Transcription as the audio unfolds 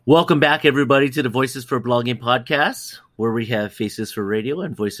Welcome back, everybody, to the Voices for Blogging podcast, where we have faces for radio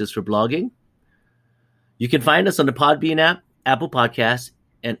and voices for blogging. You can find us on the Podbean app, Apple Podcasts,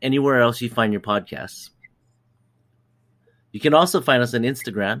 and anywhere else you find your podcasts. You can also find us on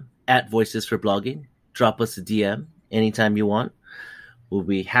Instagram at Voices for Blogging. Drop us a DM anytime you want. We'll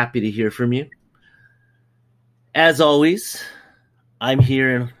be happy to hear from you. As always, I'm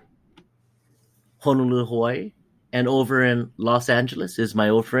here in Honolulu, Hawaii. And over in Los Angeles is my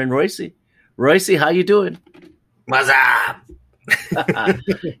old friend Royce. Royce, how you doing? What's up?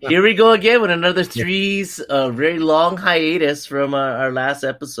 Here we go again with another very long hiatus from our last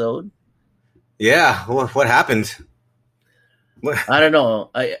episode. Yeah, what happened? I don't know.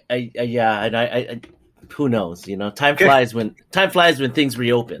 I who knows? You know, time flies when things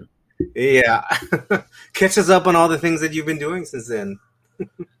reopen. Yeah, catch us up on all the things that you've been doing since then.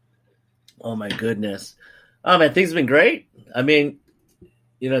 Oh my goodness. Oh man, things have been great. I mean,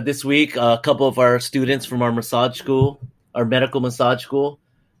 you know, this week a couple of our students from our massage school, our medical massage school,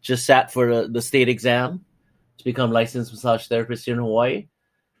 just sat for the state exam to become licensed massage therapists here in Hawaii.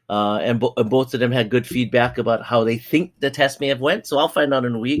 And both of them had good feedback about how they think the test may have went. So I'll find out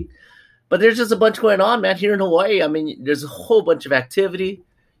in a week. But there's just a bunch going on, man, here in Hawaii. I mean, there's a whole bunch of activity.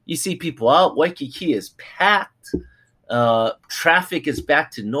 You see people out. Waikiki is packed. Traffic is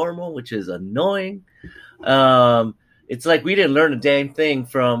back to normal, which is annoying. It's like we didn't learn a dang thing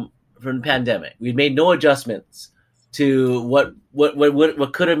from the pandemic. We made no adjustments to what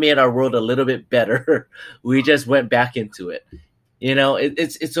could have made our world a little bit better. We just went back into it. You know,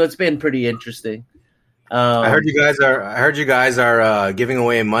 it's been pretty interesting. I heard you guys are giving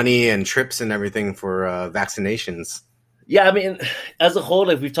away money and trips and everything for vaccinations. Yeah, I mean, as a whole,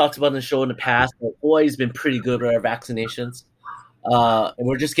 like we've talked about in the show in the past, Hawaii's been pretty good with our vaccinations. And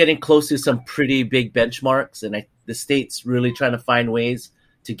we're just getting close to some pretty big benchmarks, and the state's really trying to find ways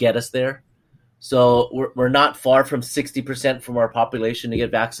to get us there. So we're not far from 60% from our population to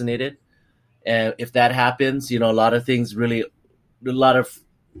get vaccinated. And if that happens, you know, a lot of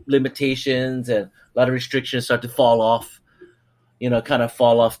limitations and a lot of restrictions start to fall off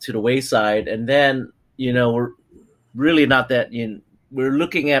to the wayside. And then, you know, we're really not that, we're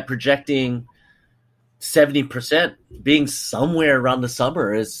looking at projecting 70% being somewhere around the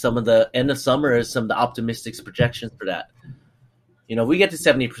summer is some of the optimistic projections for that. You know, we get to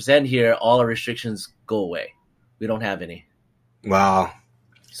 70% here, all our restrictions go away. We don't have any. Wow.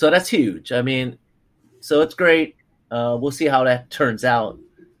 So that's huge. I mean, so it's great. We'll see how that turns out.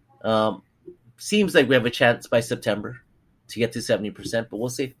 Seems like we have a chance by September to get to 70%, but we'll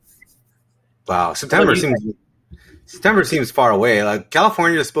see. Wow. September seems far away. Like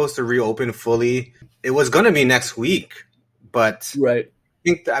California is supposed to reopen fully. It was going to be next week, but right. I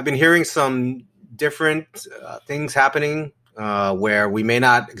think I've been hearing some different things happening where we may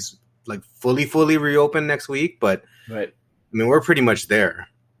not fully reopen next week, but right. I mean, we're pretty much there.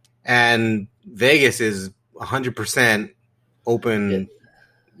 And Vegas is 100% open,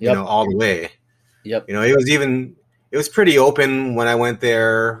 Yep. All the way. Yep. You know, it was pretty open when I went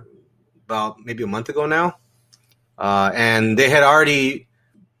there about maybe a month ago now. And they had already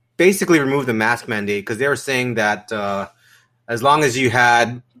basically removed the mask mandate because they were saying that as long as you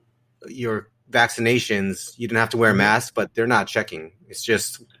had your vaccinations, you didn't have to wear a mask, but they're not checking. It's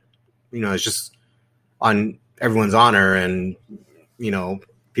just, it's just on everyone's honor, and,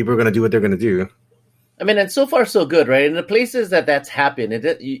 people are going to do what they're going to do. I mean, and so far so good, right? In the places that's happened,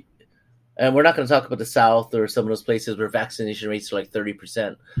 and we're not going to talk about the South or some of those places where vaccination rates are like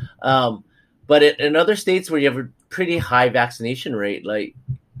 30%. But in other states where you have a pretty high vaccination rate, like,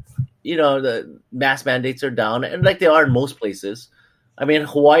 the mask mandates are down, and like they are in most places. I mean,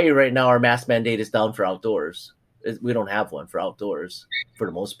 Hawaii right now, our mask mandate is down for outdoors. We don't have one for outdoors for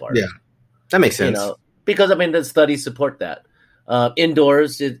the most part. Yeah, that makes sense. Because I mean, the studies support that.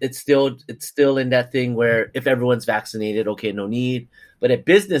 Indoors, it's still in that thing where if everyone's vaccinated, okay, no need. But at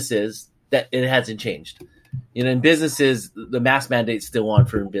businesses, that it hasn't changed. In businesses, the mask mandate's still on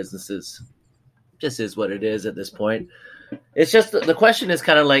for businesses. Just is what it is at this point. It's just the question is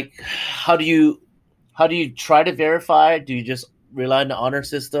kind of like, how do you try to verify? Do you just rely on the honor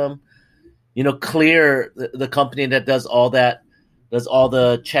system? Clear, the company that does all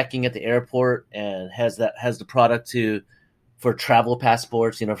the checking at the airport and has the product for travel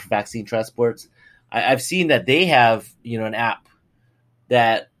passports, for vaccine transports. I've seen that they have, an app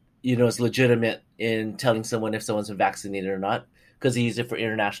that, is legitimate in telling someone if someone's been vaccinated or not, because they use it for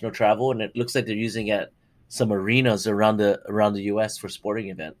international travel, and it looks like they're using it at some arenas around the U.S. for sporting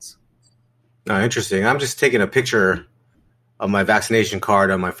events. Oh, interesting. I'm just taking a picture of my vaccination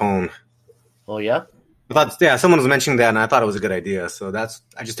card on my phone. Oh, yeah? I thought, yeah, someone was mentioning that, and I thought it was a good idea. So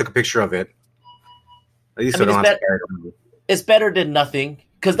I just took a picture of it. At least I don't have to carry it on me. It's better than nothing,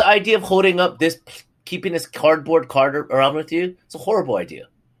 because the idea of holding up keeping this cardboard card around with you, it's a horrible idea.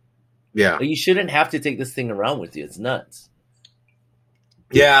 Yeah, you shouldn't have to take this thing around with you. It's nuts.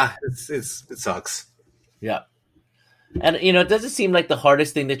 Yeah, it sucks. Yeah, and it doesn't seem like the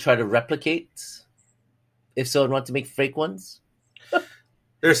hardest thing to try to replicate. If someone wants to make fake ones,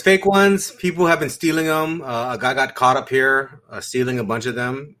 there's fake ones. People have been stealing them. A guy got caught up here stealing a bunch of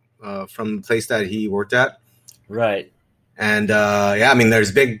them from the place that he worked at. Right. And yeah, I mean,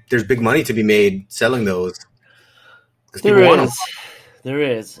 there's big money to be made selling those. There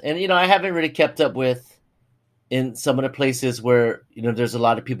is, and I haven't really kept up with in some of the places where there's a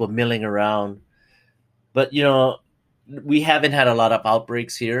lot of people milling around, but we haven't had a lot of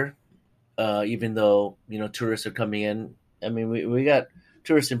outbreaks here, even though tourists are coming in. I mean, we got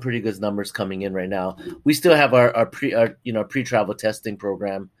tourists in pretty good numbers coming in right now. We still have our pre-travel testing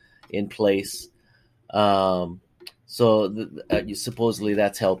program in place, so supposedly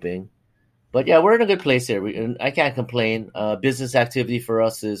that's helping. But yeah, we're in a good place here. I can't complain. Business activity for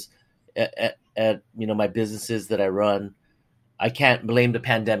us is at my businesses that I run. I can't blame the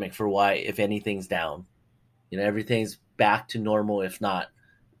pandemic for why, if anything's down. Everything's back to normal, if not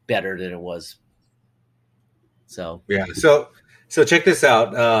better than it was. So yeah. So check this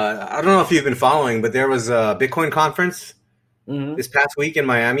out. I don't know if you've been following, but there was a Bitcoin conference this past week in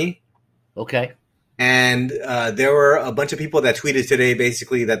Miami. Okay. And there were a bunch of people that tweeted today,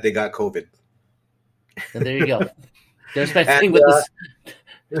 basically, that they got COVID. And there you go. There's my thing with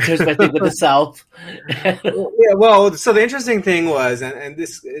the South. Yeah, well, so the interesting thing was, and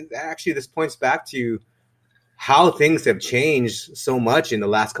this points back to how things have changed so much in the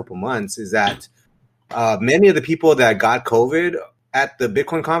last couple months, is that many of the people that got COVID at the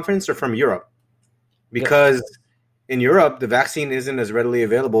Bitcoin conference are from Europe, because in Europe the vaccine isn't as readily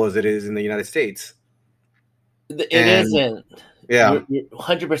available as it is in the United States. It isn't. Yeah, you're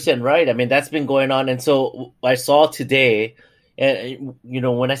 100% right. I mean, that's been going on, and so I saw today, and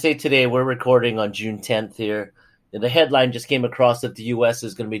when I say today, we're recording on June 10th here. And the headline just came across that the U.S.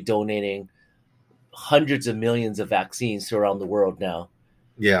 is going to be donating hundreds of millions of vaccines to around the world now.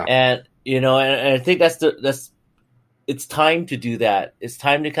 Yeah, and and I think it's time to do that. It's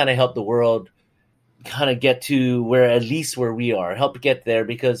time to kind of help the world kind of get to at least where we are, help get there,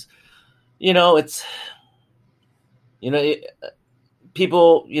 because it's.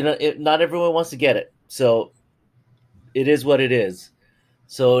 People, not everyone wants to get it. So it is what it is.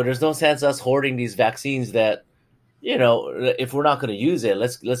 So there's no sense us hoarding these vaccines that, if we're not going to use it,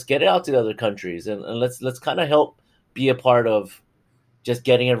 let's get it out to other countries and let's kind of help be a part of just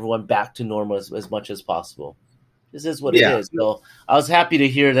getting everyone back to normal as much as possible. This is what it is. So I was happy to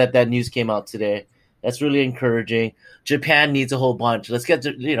hear that news came out today. That's really encouraging. Japan needs a whole bunch. Let's get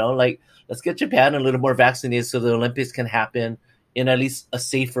let's get Japan a little more vaccinated so the Olympics can happen in at least a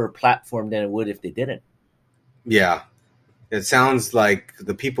safer platform than it would if they didn't. Yeah. It sounds like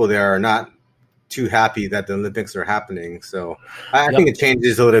the people there are not too happy that the Olympics are happening. So I think it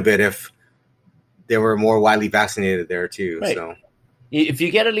changes a little bit if they were more widely vaccinated there too. Right. So if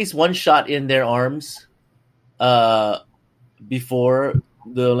you get at least one shot in their arms before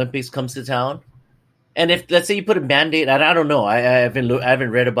the Olympics comes to town, and if, let's say, you put a mandate, and I don't know, I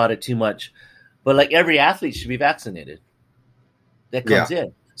haven't read about it too much, but like every athlete should be vaccinated that comes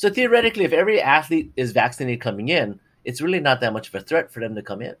in. So theoretically, if every athlete is vaccinated coming in, it's really not that much of a threat for them to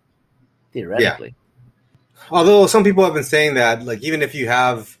come in. Theoretically. Yeah. Although some people have been saying that, like, even if you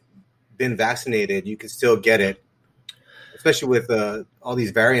have been vaccinated, you can still get it, especially with all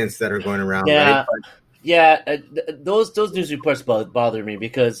these variants that are going around. Yeah, right? Those news reports bother me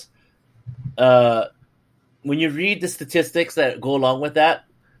because when you read the statistics that go along with that,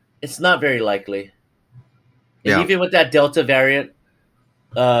 it's not very likely. And even with that Delta variant,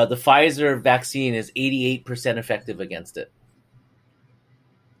 the Pfizer vaccine is 88% effective against it.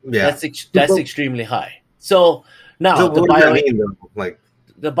 Yeah, that's extremely high. So now so the bio,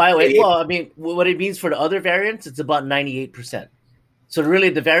 well, I mean, what it means for the other variants, it's about 98%. So really,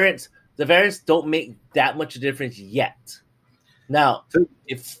 the variants don't make that much difference yet. Now, does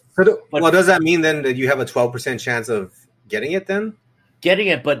that mean then that you have a 12% chance of getting it then? Getting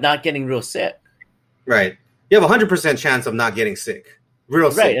it, but not getting real sick. Right. You have a 100% chance of not getting sick.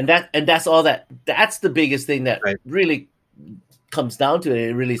 Real sick. Right, and that's all that. That's the biggest thing that really comes down to it.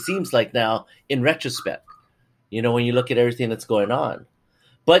 It really seems like now, in retrospect, when you look at everything that's going on.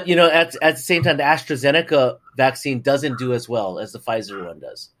 But, at the same time, the AstraZeneca vaccine doesn't do as well as the Pfizer one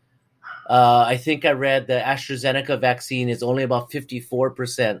does. I think I read the AstraZeneca vaccine is only about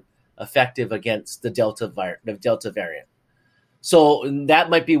 54% effective against the Delta variant. So that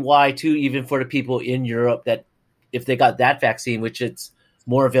might be why, too, even for the people in Europe, that if they got that vaccine, which it's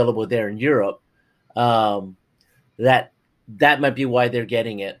more available there in Europe, that might be why they're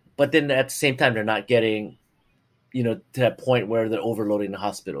getting it. But then at the same time, they're not getting, to that point where they're overloading the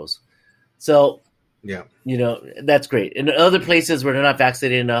hospitals. So, yeah, that's great. In other places where they're not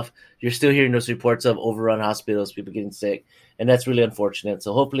vaccinated enough, you're still hearing those reports of overrun hospitals, people getting sick, and that's really unfortunate.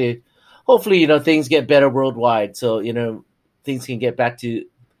 So hopefully, things get better worldwide. So, things can get back to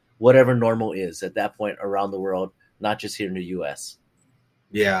whatever normal is at that point around the world, not just here in the U.S.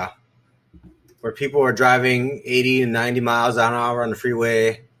 Yeah. Where people are driving 80 and 90 miles an hour on the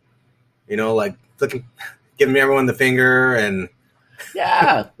freeway, like giving everyone the finger and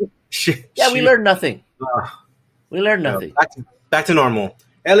yeah, we learned nothing. We learned nothing. Back to normal.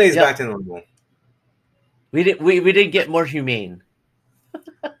 LA is back to normal. We didn't get more humane.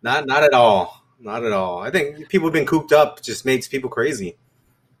 Not at all. Not at all. I think people have been cooped up just makes people crazy.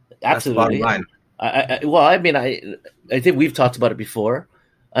 Absolutely. That's the bottom line. I think we've talked about it before.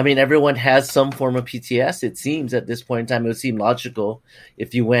 I mean, everyone has some form of PTS. It seems at this point in time, it would seem logical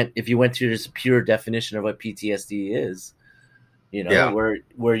if you went to this pure definition of what PTSD is.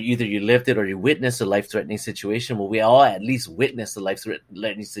 Where either you lived it or you witnessed a life-threatening situation. Well, we all at least witnessed a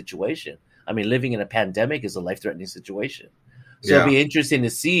life-threatening situation. I mean, living in a pandemic is a life-threatening situation. So it'd be interesting to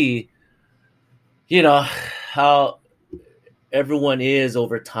see, how everyone is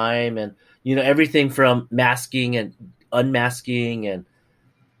over time, and everything from masking and unmasking and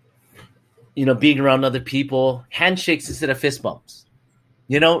being around other people, handshakes instead of fist bumps.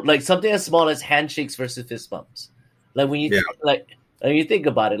 Like something as small as handshakes versus fist bumps. Like when you when you think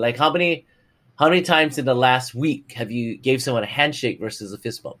about it, like how many times in the last week have you gave someone a handshake versus a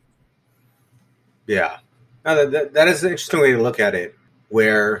fist bump? Yeah, no, that is an interesting way to look at it,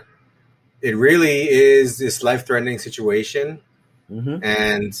 where it really is this life-threatening situation,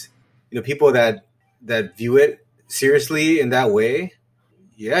 and people that view it seriously in that way,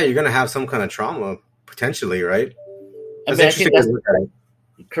 you're going to have some kind of trauma potentially, right? I think that's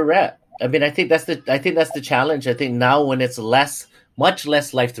correct. I mean, I think that's the challenge. I think now when it's much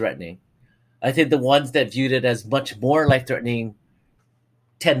less life-threatening, I think the ones that viewed it as much more life-threatening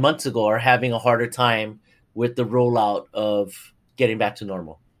 10 months ago are having a harder time with the rollout of getting back to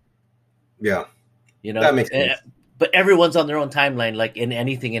normal. Yeah. That makes sense. But everyone's on their own timeline, like in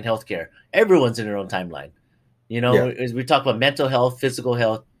anything in healthcare. Everyone's in their own timeline. As we talk about mental health, physical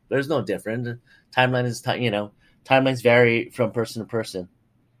health, there's no different. Timeline is, timelines vary from person to person.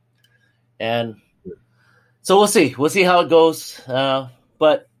 And so we'll see. We'll see how it goes.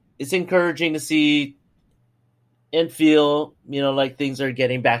 But it's encouraging to see and feel, like things are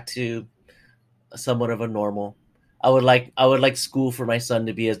getting back to somewhat of a normal. I would like school for my son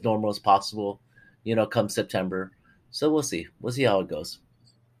to be as normal as possible, come September. So we'll see. We'll see how it goes.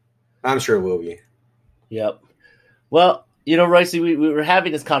 I'm sure it will be. Yep. Well, Royce, we were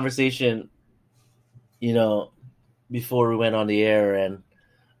having this conversation, before we went on the air, and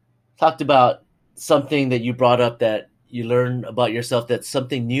talked about something that you brought up that you learned about yourself, that's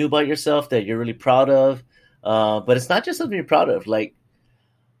something new about yourself that you're really proud of. But it's not just something you're proud of. Like,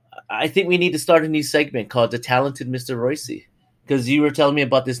 I think we need to start a new segment called The Talented Mr. Royce, because you were telling me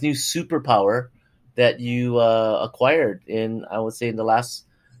about this new superpower that you acquired in, I would say, in the last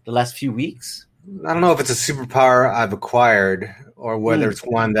few weeks. I don't know if it's a superpower I've acquired or whether it's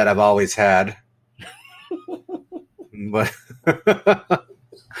one that I've always had. But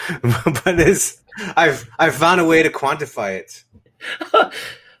I've found a way to quantify it.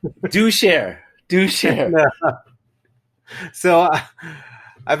 Do share. So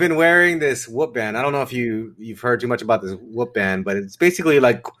I've been wearing this Whoop band. I don't know if you've heard too much about this Whoop band, but it's basically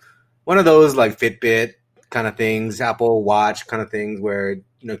like one of those like Fitbit kind of things, Apple Watch kind of things, where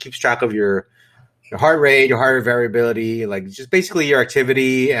it keeps track of your heart rate, your heart rate variability, like just basically your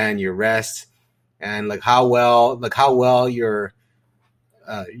activity and your rest, and like how well you're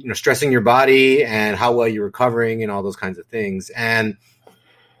stressing your body and how well you're recovering and all those kinds of things. And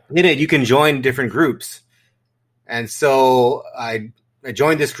in it, you can join different groups. And so I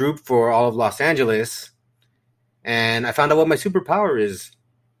joined this group for all of Los Angeles, and I found out what my superpower is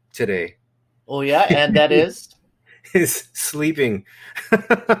today. Oh, yeah? And that is? Is sleeping.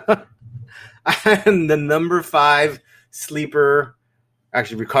 I'm the number 5 sleeper,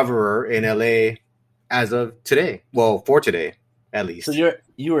 actually recoverer in LA as of today. Well, for today, at least. So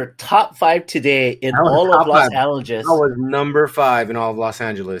you were top 5 today in all of Los Angeles. I was number 5 in all of Los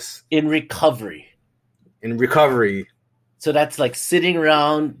Angeles. In recovery. So that's like sitting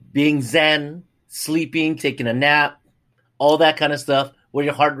around, being zen, sleeping, taking a nap, all that kind of stuff where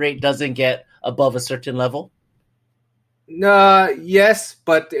your heart rate doesn't get above a certain level? Yes,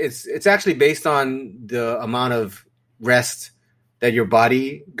 but it's actually based on the amount of rest that your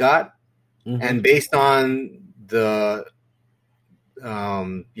body got, and based on the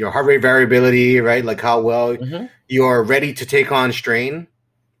your heart rate variability, right? Like how well you're ready to take on strain.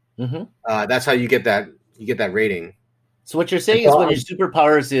 That's how you get that rating. So what you're saying is one of your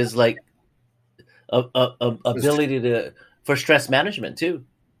superpowers is like ability for stress management too.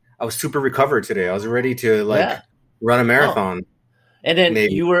 I was super recovered today. I was ready to run a marathon. And then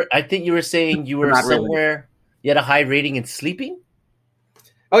I think you were saying you were somewhere. Really. You had a high rating in sleeping.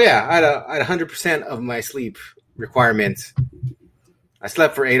 Oh yeah, I had 100% of my sleep requirement. I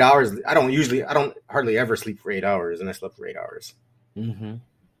slept for 8 hours. I don't hardly ever sleep for 8 hours, and I slept for 8 hours.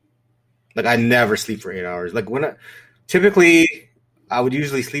 Like I never sleep for 8 hours. Like typically I would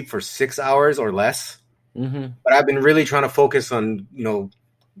usually sleep for 6 hours or less. But I've been really trying to focus on,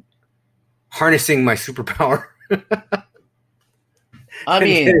 harnessing my superpower. I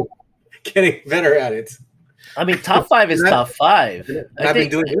mean, getting better at it. I mean, top 5 is top 5. I've been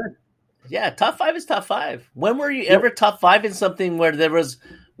doing good. Yeah, top 5 is top 5. When were you ever top 5 in something where there was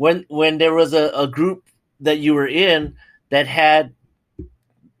when there was a group that you were in that had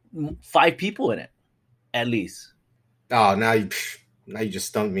 5 people in it, at least? Oh, now you just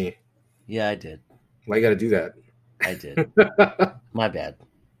stumped me. Yeah, I did. Why you got to do that? I did. My bad.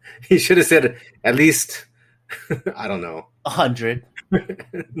 You should have said at least. I don't know. 100.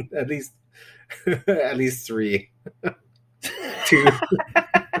 At least 3. 2.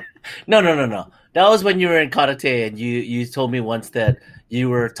 No. That was when you were in karate, and you told me once that you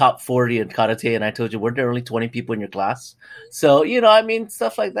were top 40 in karate, and I told you, weren't there only 20 people in your class? So, I mean,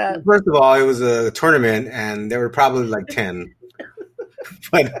 stuff like that. First of all, it was a tournament, and there were probably like 10.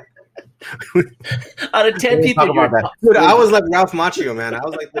 But out of 10 people, you're top 40. Dude, I was like Ralph Macchio, man. I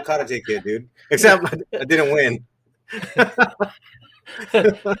was like the karate kid, dude. Except I didn't win.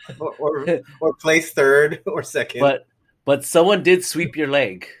 or place third or second. But someone did sweep your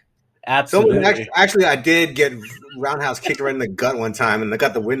leg. Absolutely. Actually, I did get roundhouse kicked right in the gut one time, and I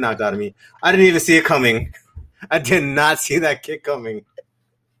got the wind knocked out of me. I didn't even see it coming. I did not see that kick coming.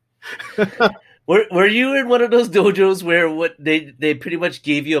 Were you in one of those dojos where they pretty much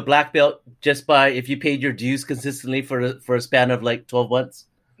gave you a black belt just by if you paid your dues consistently for a span of like 12 months?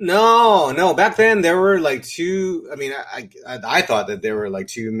 No. Back then there were like 2. I mean, I thought that there were like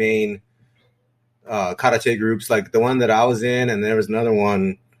 2 main karate groups, like the one that I was in, and there was another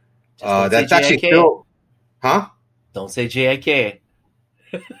one that's actually still. Huh? Don't say JIK.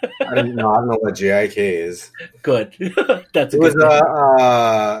 I don't know what JIK is. Good. That's it.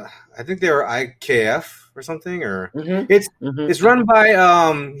 I think they were IKF or something, or it's run by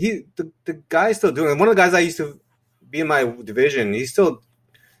the guy's still doing it. One of the guys I used to be in my division. He's still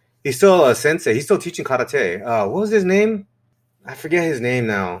a sensei. He's still teaching karate. What was his name? I forget his name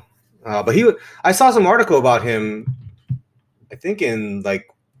now. But I saw some article about him, I think in like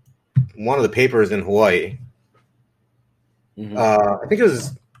one of the papers in Hawaii. I think it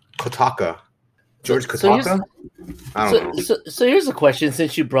was Kotaka. George Kotaka? I don't know. So here's a question,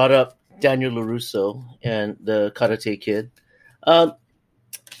 since you brought up Daniel LaRusso and the Karate Kid.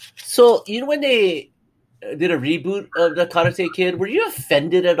 So, when they did a reboot of the Karate Kid, were you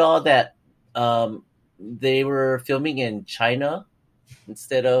offended at all that they were filming in China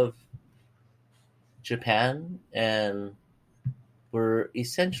instead of Japan, and were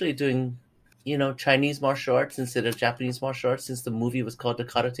essentially doing, Chinese martial arts instead of Japanese martial arts, since the movie was called The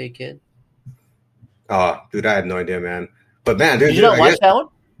Karate Kid? Oh, dude, I had no idea, man. But man, dude, did you not watch that one?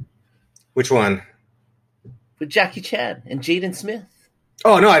 Which one? With Jackie Chan and Jaden Smith.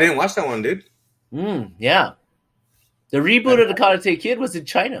 Oh no, I didn't watch that one, dude. Yeah. The reboot of The Karate Kid was in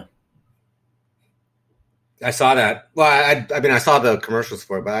China. I saw that. Well, I mean, I saw the commercials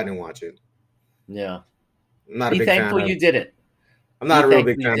for it, but I didn't watch it. Yeah. I'm not a big fan. Be thankful you did it. I'm not a real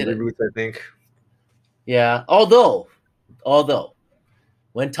big fan of reboots, I think. Yeah. Although,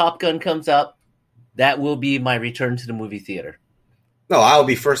 when Top Gun comes out, that will be my return to the movie theater. No, I'll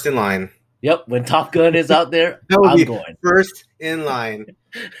be first in line. Yep. When Top Gun is out there, I'm going. First in line.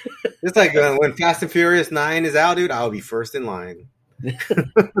 It's like when Fast and Furious 9 is out, dude, I'll be first in line.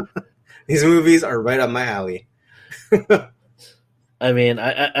 These movies are right up my alley. I mean,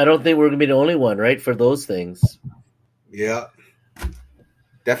 I don't think we're going to be the only one, right, for those things. Yeah.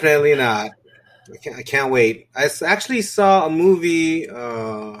 Definitely not. I can't wait. I actually saw a movie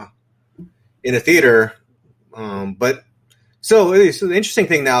in a theater, but so the interesting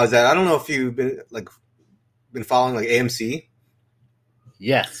thing now is that I don't know if you've been following like AMC.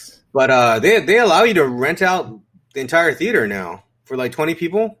 Yes, but they allow you to rent out the entire theater now. for like 20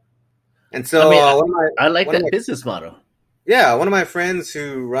 people. And so I mean, I like one of that my business model. yeah, one of my friends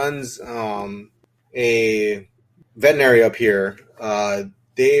who runs a veterinary up here,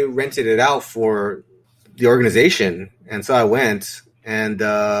 they rented it out for the organization, and so I went and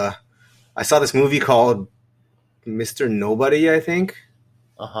I saw this movie called Mr. Nobody, I think,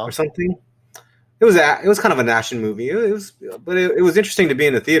 or something. It was kind of an action movie. It was interesting to be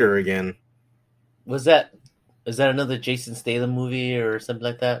in the theater again. Is that another Jason Statham movie or something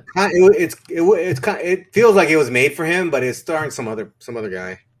like that? It feels like it was made for him, but it's starring some other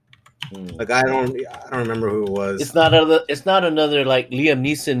guy. Like I don't remember who it was. It's not another like Liam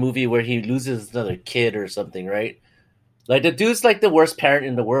Neeson movie where he loses another kid or something, right? Like the dude's like the worst parent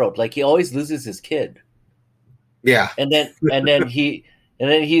in the world. Like he always loses his kid. Yeah. And then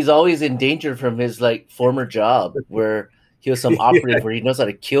he's always in danger from his like former job where he was some operative where he knows how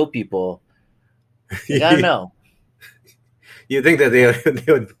to kill people. Like, I don't know. You'd think that they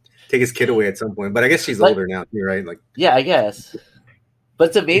would take his kid away at some point, but I guess she's older now. You're right. Like, yeah, I guess. But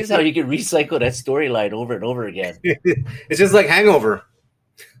it's amazing how you can recycle that storyline over and over again. It's just like Hangover.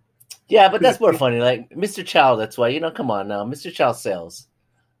 Yeah, but that's more funny. Like Mr. Chow, that's why, come on now. Mr. Chow sells.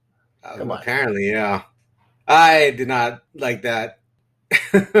 Come on. Apparently, yeah. I did not like that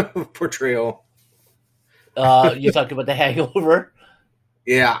portrayal. You talking about the Hangover?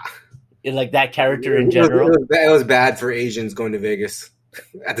 Yeah. Like that character in general? It was bad for Asians going to Vegas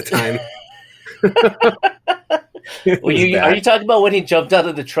at the time. Are you talking about when he jumped out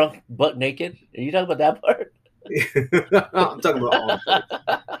of the trunk butt naked? Are you talking about that part? I'm talking about all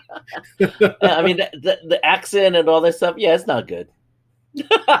the I mean, the accent and all that stuff, yeah, it's not good.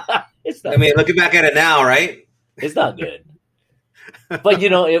 It's not. I mean, looking back at it now, right? It's not good. But,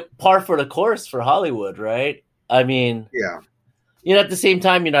 par for the course for Hollywood, right? I mean, yeah. At the same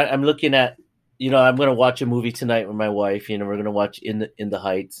time, I'm looking at, I'm going to watch a movie tonight with my wife. We're going to watch In the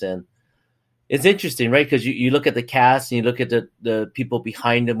Heights, and it's interesting, right? Because you look at the cast and you look at the people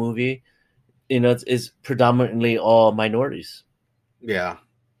behind the movie. It's predominantly all minorities. Yeah.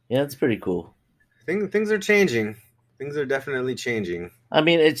 Yeah, it's pretty cool. Things are changing. Things are definitely changing. I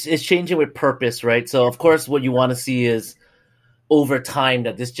mean, it's changing with purpose, right? So, of course, what you want to see is over time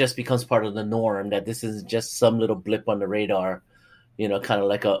that this just becomes part of the norm, that this is just some little blip on the radar. Kind of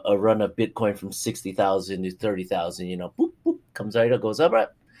like a run of Bitcoin from 60,000 to 30,000, boop, boop, comes right up, goes up, right,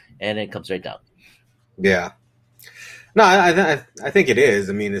 and then comes right down. Yeah. No, I think it is.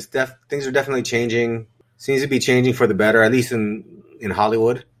 I mean, things are definitely changing. Seems to be changing for the better, at least in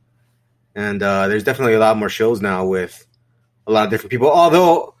Hollywood. And there's definitely a lot more shows now with a lot of different people.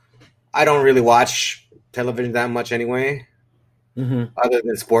 Although I don't really watch television that much anyway, other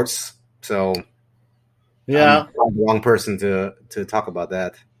than sports. So yeah, I'm the wrong person to talk about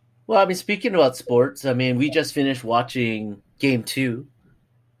that. Well, I mean, speaking about sports, I mean, we just finished watching Game 2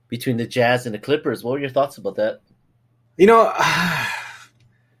 between the Jazz and the Clippers. What were your thoughts about that? It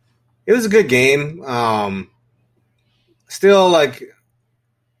was a good game. Still, like,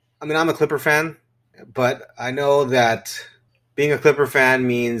 I mean, I'm a Clipper fan, but I know that being a Clipper fan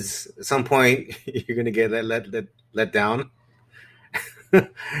means at some point you're going to get let down.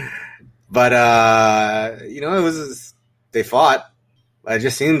 But they fought. It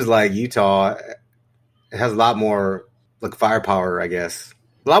just seems like Utah has a lot more like firepower, I guess.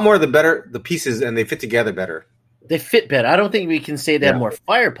 A lot more of the pieces, and they fit together better. They fit better. I don't think we can say they have more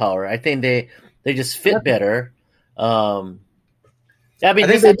firepower. I think they just fit better. I mean,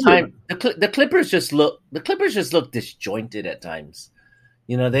 there's that time the Clippers just look disjointed at times.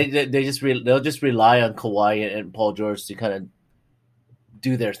 They'll just rely on Kawhi and Paul George to kind of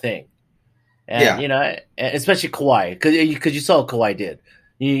do their thing. And, especially Kawhi, because you saw what Kawhi did.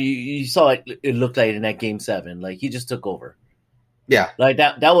 You saw it looked like in that Game 7. Like, he just took over. Yeah. Like,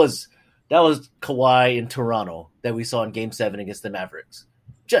 that was Kawhi in Toronto that we saw in Game 7 against the Mavericks.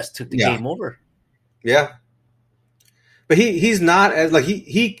 Just took the game over. Yeah. But he's not as, like,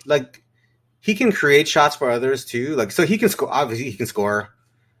 he can create shots for others, too. Like, so he can score. Obviously, he can score.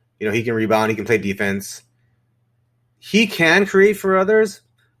 He can rebound. He can play defense. He can create for others,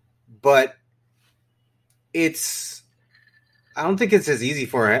 but I don't think it's as easy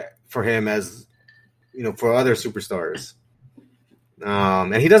for him as for other superstars.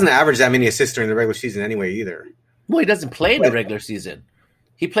 And he doesn't average that many assists during the regular season anyway either. Well, he doesn't play in the regular season.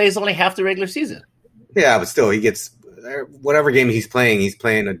 He plays only half the regular season. Yeah, but still, he gets whatever game he's playing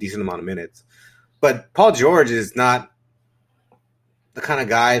a decent amount of minutes. But Paul George is not the kind of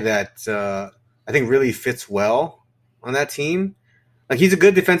guy that I think really fits well on that team. Like, he's a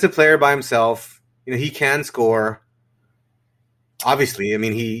good defensive player by himself. He can score. Obviously, I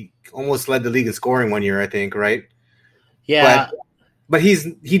mean, he almost led the league in scoring one year, I think, right? Yeah. but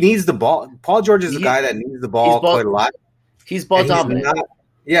he needs the ball. Paul George is a He- guy that needs the ball quite a lot. He's ball And he's dominant.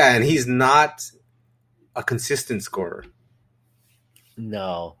 and he's not a consistent scorer.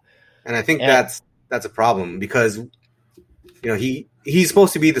 No. And I think that's a problem because he's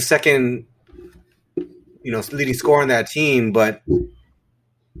supposed to be the second leading scorer on that team, but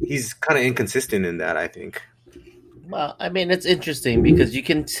he's kind of inconsistent in that, I think. Well, I mean, it's interesting because you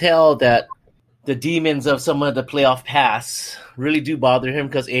can tell that the demons of some of the playoff pass really do bother him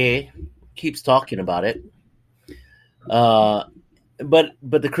because keeps talking about it. But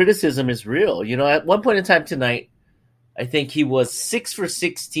the criticism is real. At one point in time tonight, I think he was 6 for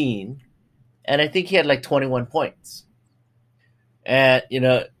 16, and I think he had like 21 points. And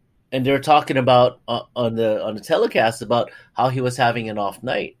and they were talking about on the telecast about how he was having an off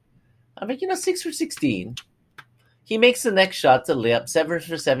night. I mean, 6 for 16. He makes the next shot to layup, 7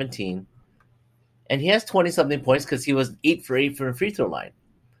 for 17, and he has 20-something points because he was 8 for 8 from the free throw line.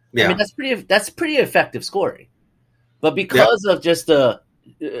 Yeah. I mean, that's pretty effective scoring. But because of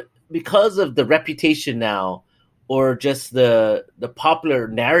because of the reputation now, or just the popular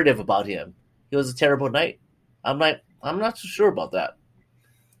narrative about him, it was a terrible night. I'm not so sure about that.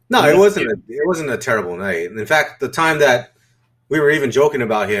 No, it wasn't a terrible night. In fact, the time that we were even joking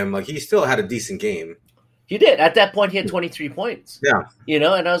about him, like he still had a decent game. He did. At that point, he had 23 points. Yeah. And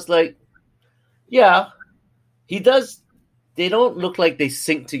I was like, yeah, he does. They don't look like they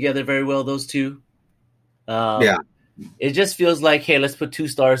sync together very well, those two. Yeah. It just feels like, hey, let's put two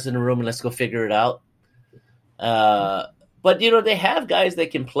stars in the room and let's go figure it out. But, they have guys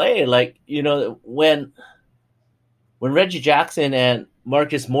that can play. Like, when Reggie Jackson and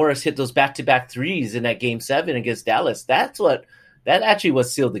Marcus Morris hit those back-to-back threes in that Game 7 against Dallas, that actually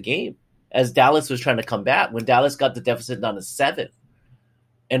was sealed the game as Dallas was trying to come back. When Dallas got the deficit down to 7.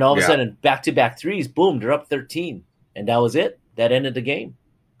 And all of a sudden, back-to-back threes, boom, they're up 13. And that was it. That ended the game.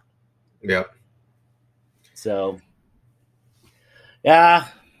 Yeah. So, yeah.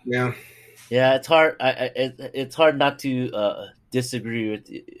 Yeah. Yeah, it's hard. It's hard not to disagree with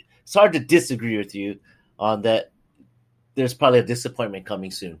you. It's hard to disagree with you on that. There's probably a disappointment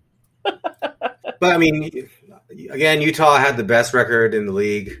coming soon. But I mean, again, Utah had the best record in the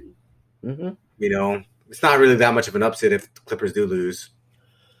league. Mm-hmm. It's not really that much of an upset if the Clippers do lose.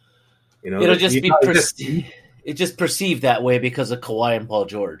 It'll just it's just perceived that way because of Kawhi and Paul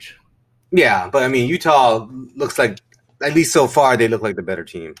George. Yeah, but I mean, Utah looks like, at least so far, they look like the better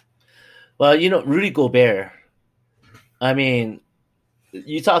team. Well, Rudy Gobert. I mean,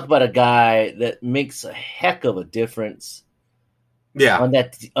 you talk about a guy that makes a heck of a difference. Yeah.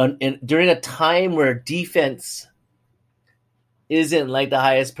 During a time where defense isn't like the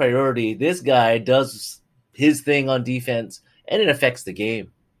highest priority, this guy does his thing on defense, and it affects the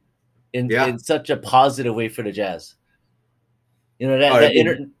game in such a positive way for the Jazz.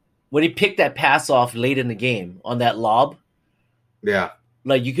 When he picked that pass off late in the game on that lob. Yeah.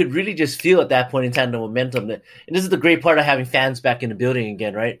 Like, you could really just feel at that point in time the momentum. And this is the great part of having fans back in the building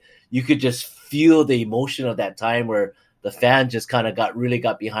again, right? You could just feel the emotion of that time where the fans just kind of got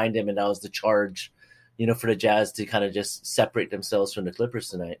behind him, and that was the charge, for the Jazz to kind of just separate themselves from the Clippers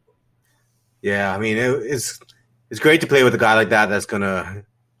tonight. Yeah, I mean, it's great to play with a guy like that that's going to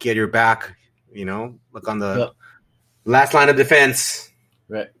get your back, like on the last line of defense.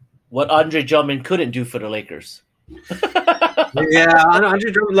 Right. What Andre Drummond couldn't do for the Lakers. Yeah,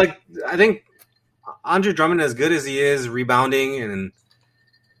 Andre Drummond, I think Andre Drummond, as good as he is rebounding and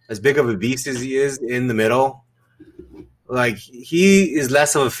as big of a beast as he is in the middle, he is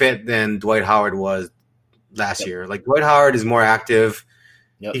less of a fit than Dwight Howard was last year. Like, Dwight Howard is more active.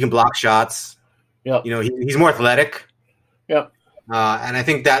 Yep. He can block shots. Yep. He's more athletic. Yep. And I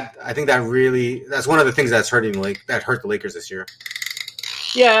think that really, that's one of the things that hurt the Lakers this year.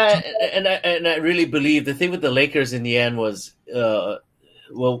 Yeah, and I really believe the thing with the Lakers in the end was,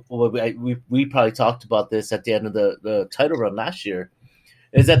 we probably talked about this at the end of the title run last year,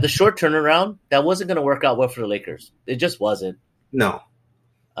 is that the short turnaround, that wasn't going to work out well for the Lakers. It just wasn't. No.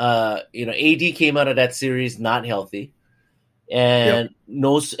 AD came out of that series not healthy, and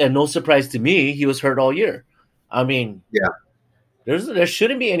no surprise to me, he was hurt all year. I mean, there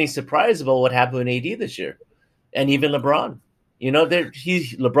shouldn't be any surprise about what happened with AD this year, and even LeBron.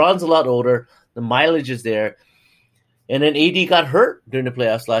 LeBron's a lot older. The mileage is there. And then AD got hurt during the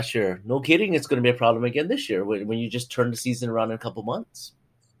playoffs last year. No kidding, it's going to be a problem again this year when you just turn the season around in a couple months.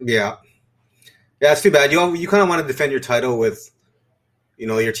 Yeah. Yeah, it's too bad. You kind of want to defend your title with,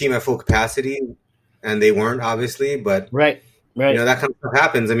 your team at full capacity, and they weren't, obviously. But right. That kind of stuff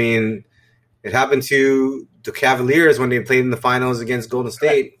happens. I mean, it happened to the Cavaliers when they played in the finals against Golden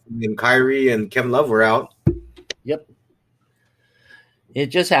State. Right. And Kyrie and Kevin Love were out. Yep. It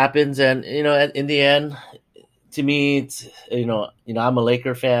just happens, and in the end, to me, it's I'm a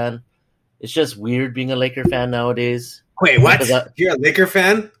Laker fan. It's just weird being a Laker fan nowadays. Wait, what? Because You're a Laker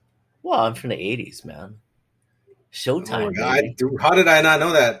fan? well, I'm from the '80s, man. Oh my Showtime, God. baby. Dude, how did I not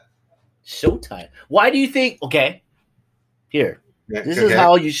know that? Showtime. Why do you think? Okay, here. Yeah, This is okay.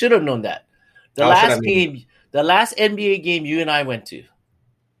 how you should have known that. The How should I last know? game, the last NBA game you and I went to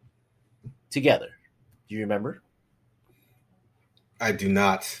together. Do you remember? I do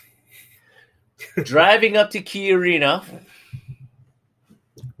not. Driving up to Key Arena,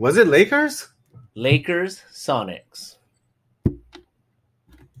 Was it Lakers? Lakers, Sonics.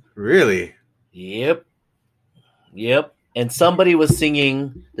 Really? Yep. And somebody was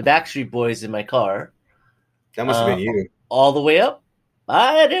singing the Backstreet Boys in my car That must have been you. all the way up.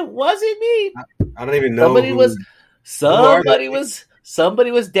 It wasn't me. I don't even know. Somebody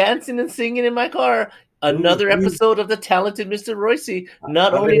was dancing and singing in my car. Another Who- episode of the talented Mr. Royce.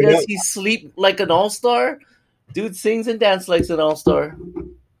 Not I don't only even does know. he sleep like an all-star, dude sings and dances like an all-star.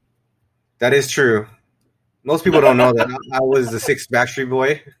 That is true. Most people don't know that I was the sixth Backstreet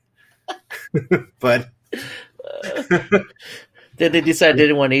Boy. But Then they decided they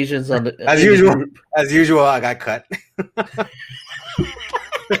didn't want Asians on the As in the usual. group. as usual, I got cut. I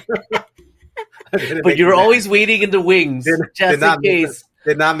didn't But make you're the band. always waiting in the wings Did just in not make case.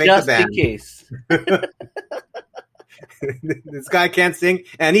 Did not make Just the in band. case. This guy can't sing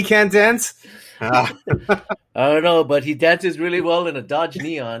and he can't dance. Ah, I don't know, but he dances really well in a Dodge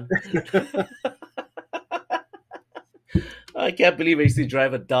Neon. I can't believe I used to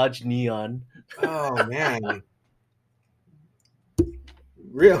drive a Dodge Neon. oh man.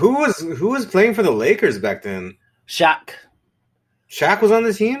 Who was playing for the Lakers back then? Shaq, Shaq was on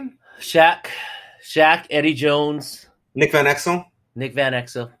the team? Eddie Jones, Nick Van Exel? Nick Van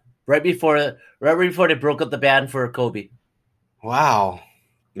Exel. Right before they broke up the band for Kobe. Wow.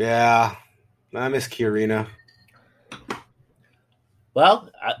 Yeah. I miss Kiarina. Well,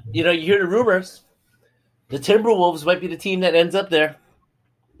 you hear the rumors. The Timberwolves might be the team that ends up there.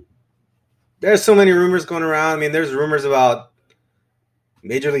 There's so many rumors going around. I mean, there's rumors about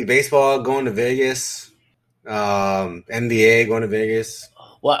Major League Baseball going to Vegas, NBA going to Vegas.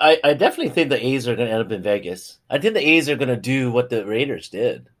 Well, I definitely think the A's are going to end up in Vegas. I think the A's are going to do what the Raiders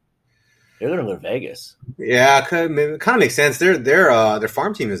did. They're going to go to Vegas. Yeah, it kind of makes sense. Their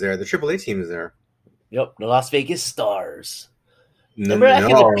farm team is there. The AAA team is there. Yep, the Las Vegas Stars. No, Remember back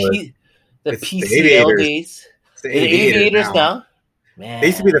in the it's the PCL Aviators. days? It's the The Aviators now? Man. They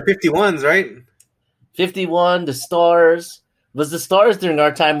used to be the 51s, right? 51, the Stars. It was the Stars during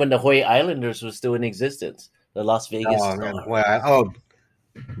our time when the Hawaii Islanders was still in existence. The Las Vegas Oh Stars. man,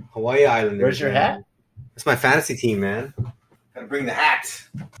 Hawaii Islanders. Where's your man. hat? That's my fantasy team, man. Gotta bring the hat.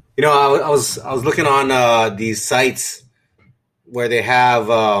 I was looking on these sites where they have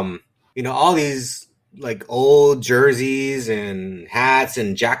all these like old jerseys and hats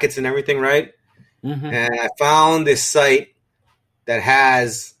and jackets and everything, right? Mm-hmm. And I found this site that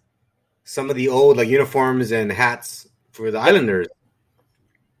has some of the old like uniforms and hats for the Islanders,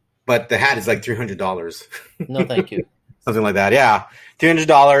 but the hat is like $300. No, thank you. Something like that, yeah.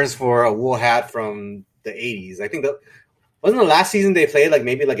 $300 for a wool hat from the 80s. I think wasn't the last season they played like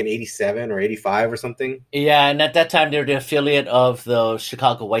maybe like an 87 or 85 or something? Yeah, and at that time they were the affiliate of the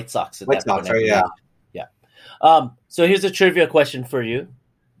Chicago White Sox. White Sox, right? Yeah. So here's a trivia question for you.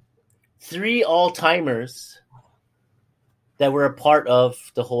 3 all-timers that were a part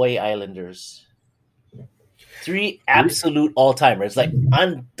of the Hawaii Islanders. 3 absolute all-timers, like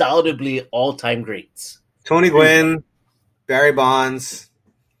undoubtedly all-time greats. Tony Gwynn, Barry Bonds,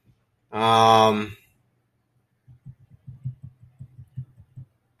 I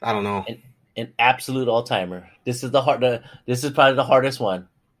don't know. An absolute all-timer. This is this is probably the hardest one.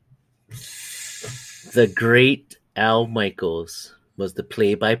 The great Al Michaels was the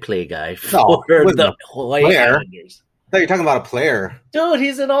play-by-play guy for he wasn't the a Hawaii player. Islanders. I thought you were talking about a player. Dude,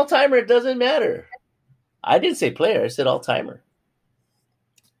 he's an all-timer. It doesn't matter. I didn't say player. I said all-timer.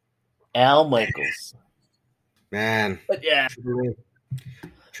 Al Michaels. Man. But yeah,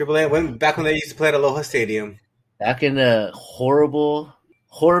 AAA, back when they used to play at Aloha Stadium. back in the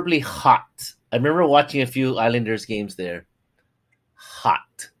horribly hot. I remember watching a few Islanders games there.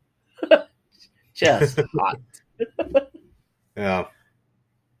 Hot. Just hot. Yeah.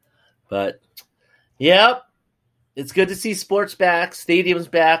 But, yep. It's good to see sports back, stadiums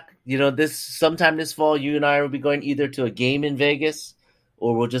back. Sometime this fall, you and I will be going either to a game in Vegas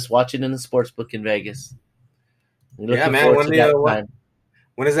or we'll just watch it in the sports book in Vegas. Yeah, man.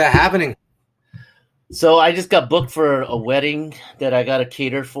 When is that happening? So I just got booked for a wedding that I got to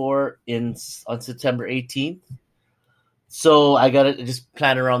cater for on September 18th. So I gotta just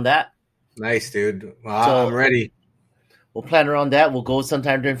plan around that. Nice, dude. Well, I'm So ready. we'll plan around that. We'll go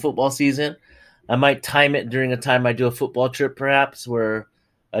sometime during football season. I might time it during a time I do a football trip, perhaps, where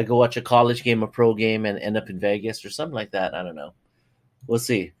I go watch a college game, a pro game, and end up in Vegas or something like that. I don't know. We'll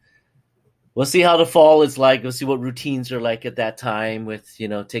see. We'll see how the fall is like. We'll see what routines are like at that time with,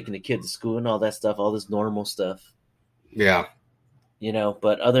 taking the kids to school and all that stuff, all this normal stuff, Yeah.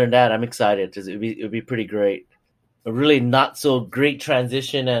 But other than that, I'm excited because it'd be pretty great. A really not so great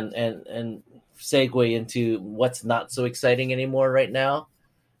transition and segue into what's not so exciting anymore right now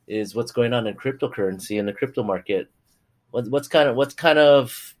is what's going on in cryptocurrency and the crypto market. What's kind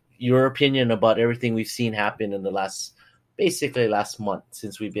of your opinion about everything we've seen happen in the last month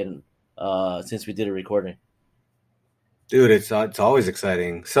since we did a recording? Dude, it's always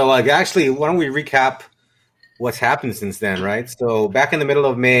exciting. So, like, actually, why don't we recap what's happened since then, right? So, back in the middle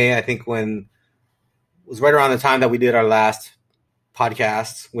of May, I think when it was right around the time that we did our last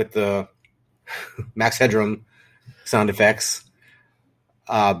podcast with the Max Headroom sound effects,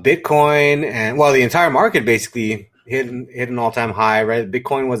 Bitcoin and the entire market basically hit an all-time high, right?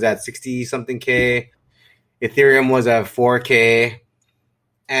 Bitcoin was at 60 something K, Ethereum was at 4K,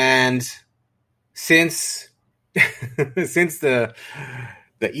 and since the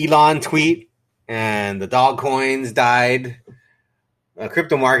Elon tweet and the dog coins died,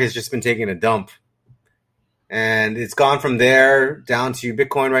 crypto market has just been taking a dump. And it's gone from there down to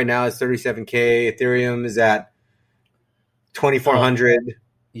Bitcoin right now is 37K. Ethereum is at 2,400.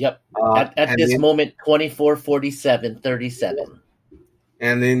 Yep. At this moment, 2447.37.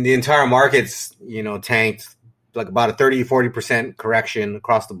 And then the entire market's, tanked like about a 30-40% correction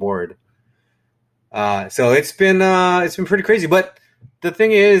across the board. So it's been pretty crazy. But the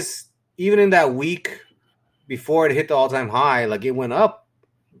thing is, even in that week before it hit the all-time high, like it went up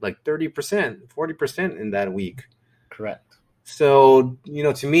like 30%, 40% in that week. Correct. So,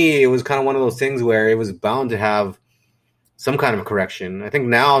 to me, it was kind of one of those things where it was bound to have some kind of correction. I think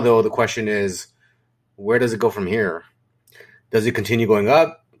now, though, the question is, where does it go from here? Does it continue going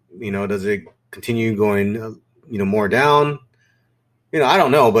up? Does it continue going, more down? I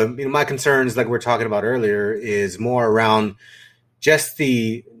don't know. But, my concerns, like we were talking about earlier, is more around just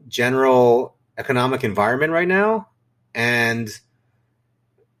the general economic environment right now. And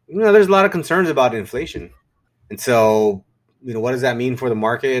there's a lot of concerns about inflation. And so, what does that mean for the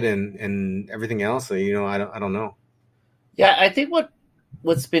market and everything else? So, I don't know. Yeah, I think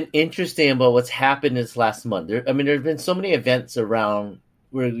what's been interesting about what's happened this last month, there's been so many events around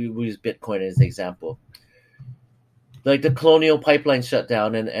where we use Bitcoin as an example. Like the Colonial Pipeline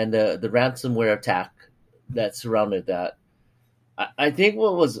shutdown and the ransomware attack that surrounded that. I think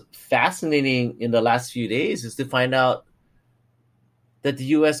what was fascinating in the last few days is to find out that the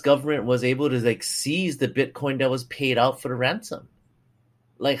U.S. government was able to seize the Bitcoin that was paid out for the ransom.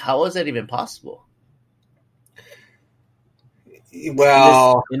 Like, how is that even possible?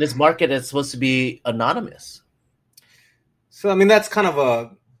 Well, in this market that's supposed to be anonymous. So, that's kind of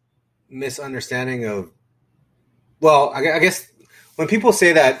a misunderstanding of. Well, I guess when people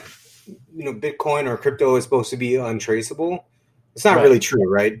say that Bitcoin or crypto is supposed to be untraceable, it's not really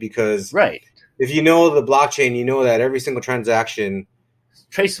true, right? Because if you know the blockchain, you know that every single transaction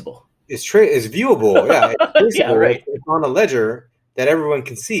traceable. Is viewable. Yeah, it's traceable. Right. It's on a ledger that everyone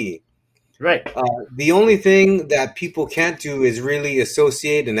can see. Right. The only thing that people can't do is really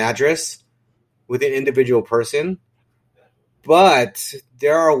associate an address with an individual person. But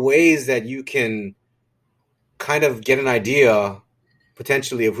there are ways that you can kind of get an idea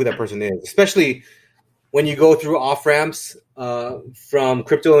potentially of who that person is, especially when you go through off-ramps from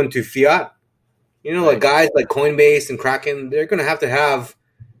crypto into fiat. Like guys like Coinbase and Kraken, they're going to have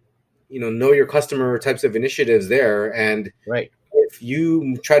know your customer types of initiatives there. And if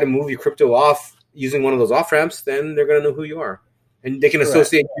you try to move your crypto off using one of those off ramps, then they're going to know who you are, and they can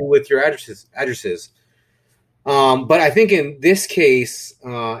associate you with your addresses. But I think in this case,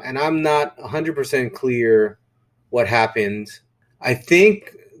 and I'm not 100% clear what happened. I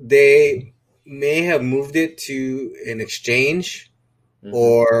think they may have moved it to an exchange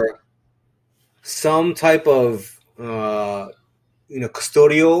or some type of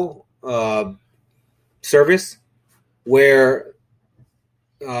custodial service where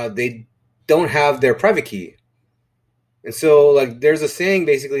they don't have their private key. And so there's a saying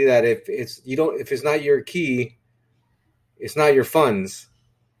basically that if it's not your key, it's not your funds.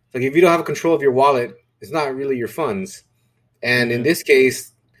 Like if you don't have control of your wallet, it's not really your funds. And in this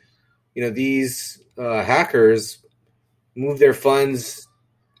case, these hackers move their funds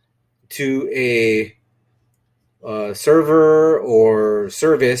to a server or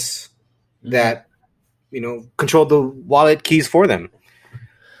service that controlled the wallet keys for them,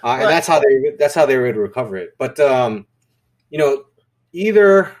 and that's how they were able to recover it. But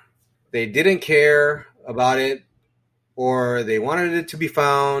either they didn't care about it, or they wanted it to be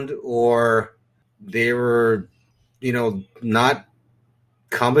found, or they were, not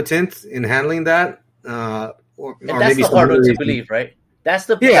competent in handling that. And that's the hard one to believe, right? That's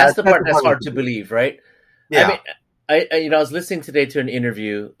the part that's hard to believe, right? Yeah. I mean, I was listening today to an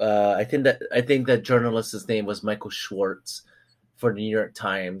interview. I think that journalist's name was Michael Schwartz for the New York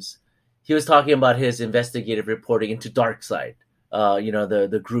Times. He was talking about his investigative reporting into DarkSide.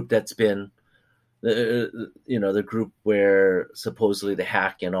 The group that's been, the group where supposedly the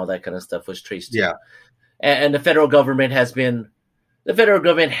hack and all that kind of stuff was traced to. Yeah. And the federal government has been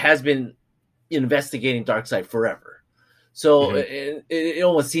investigating DarkSide forever. So it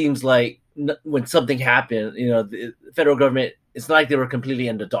almost seems like when something happened, the federal government, it's not like they were completely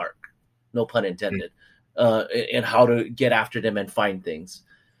in the dark, no pun intended, and how to get after them and find things,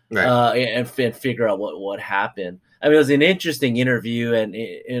 right. and figure out what happened. I mean, it was an interesting interview,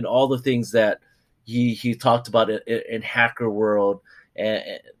 and all the things that he talked about in hacker world, and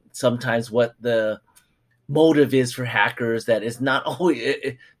sometimes what the motive is for hackers. That is not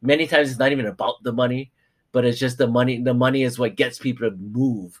always, many times it's not even about the money, but it's just the money. The money is what gets people to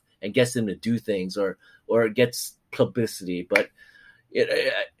move and gets them to do things, or it gets publicity. But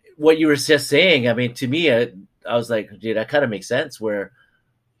what you were just saying, I mean, to me, I was like, dude, that kind of makes sense. Where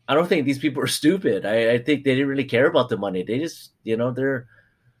I don't think these people are stupid. I think they didn't really care about the money. They just, they're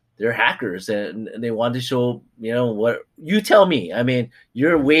hackers, and they want to show, what you tell me. I mean,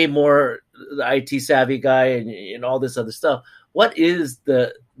 you're way more the IT savvy guy and all this other stuff. What is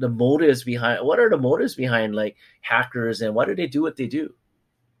the motives behind? What are the motives behind like hackers, and why do they do what they do?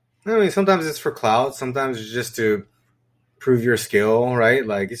 I mean, sometimes it's for clout. Sometimes it's just to prove your skill, right?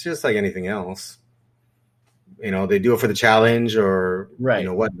 Like, it's just like anything else. They do it for the challenge or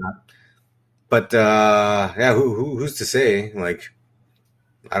whatnot. But who's to say? Like,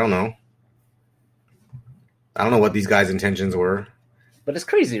 I don't know. I don't know what these guys' intentions were. But it's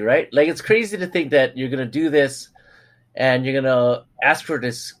crazy, right? Like, it's crazy to think that you're going to do this and you're going to ask for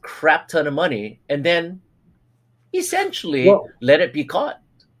this crap ton of money and then essentially let it be caught.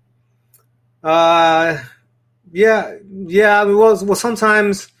 Yeah. I mean, well,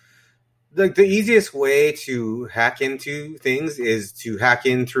 sometimes the easiest way to hack into things is to hack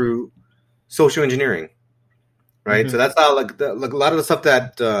in through social engineering, right? So that's how like a lot of the stuff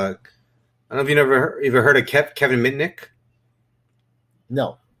that I don't know if you ever heard of Kevin Mitnick.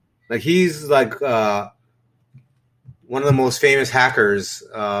 No, like he's like one of the most famous hackers.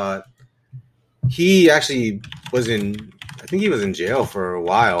 He actually I think he was in jail for a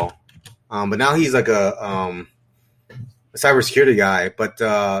while, but now he's like a cybersecurity guy. But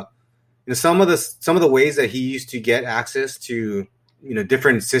some of the ways that he used to get access to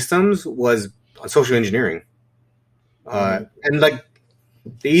different systems was on social engineering, and like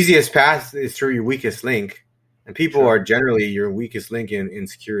the easiest path is through your weakest link. And people are generally your weakest link in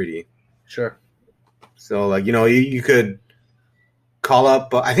security. Sure. So, like, you could call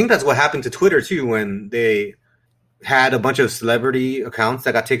up. I think that's what happened to Twitter, too, when they had a bunch of celebrity accounts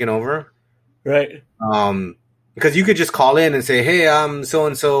that got taken over. Right. Because you could just call in and say, hey, I'm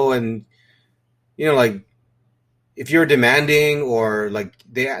so-and-so. And, like, if you're demanding or, like,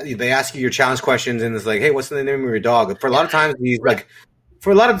 they ask you your challenge questions and it's like, hey, what's the name of your dog? For a lot of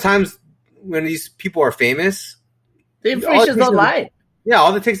times, when these people are famous, the information's online.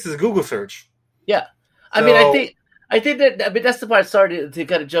 All it takes is a Google search. Yeah. I mean, I think that, that's the part. Sorry to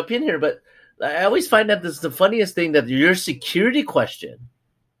kind of jump in here, but I always find that this is the funniest thing, that your security question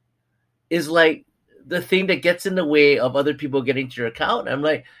is like the thing that gets in the way of other people getting to your account. I'm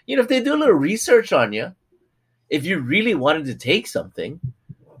like, if they do a little research on you, if you really wanted to take something,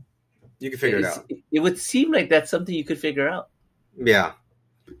 you can figure it out. It would seem like that's something you could figure out. Yeah.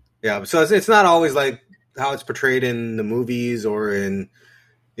 Yeah, so it's not always like how it's portrayed in the movies or in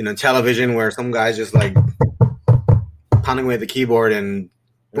television, where some guy's just like pounding away at the keyboard and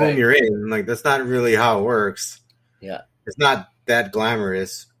boom, you're in. Like, that's not really how it works. Yeah, it's not that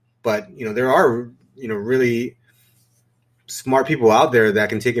glamorous, but there are really smart people out there that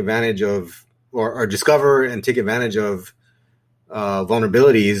can take advantage of or discover and take advantage of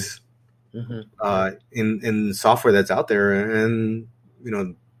vulnerabilities in software that's out there, and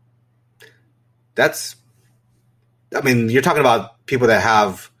you're talking about people that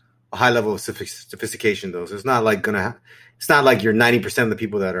have a high level of sophistication, though. So it's not like you're 90% of the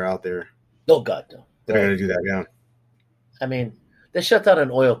people that are out there. Oh God, no. That are going to do that. Yeah. I mean, they shut down an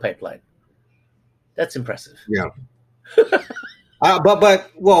oil pipeline. That's impressive. Yeah.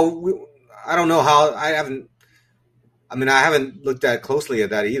 But I don't know how. I haven't looked that closely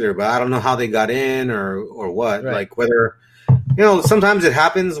at that either, but I don't know how they got in or what. Right. Like whether, sometimes it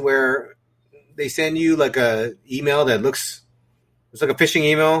happens where they send you like a email that it's like a phishing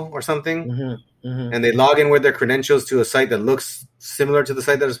email or something, and they log in with their credentials to a site that looks similar to the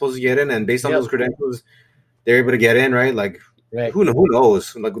site that they're supposed to get in, and based on those credentials, they're able to get in, right? Like, who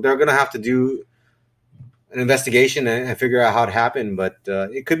knows? Like, they're gonna have to do an investigation and figure out how it happened, but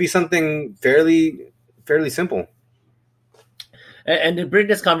it could be something fairly simple. And to bring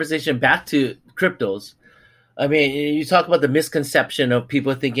this conversation back to cryptos, I mean, you talk about the misconception of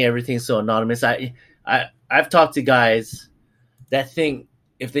people thinking everything's so anonymous. I've talked to guys that think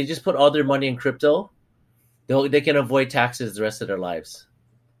if they just put all their money in crypto, they can avoid taxes the rest of their lives.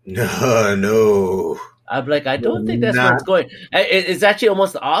 No. I'm like, I don't think that's where it's going. It's actually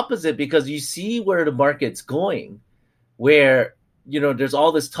almost the opposite, because you see where the market's going, where, there's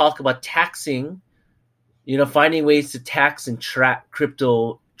all this talk about taxing, finding ways to tax and track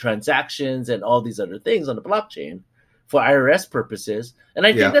crypto transactions and all these other things on the blockchain for IRS purposes. And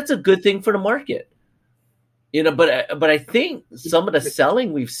I think that's a good thing for the market. But I think some of the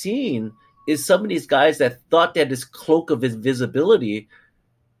selling we've seen is some of these guys that thought they had this cloak of invisibility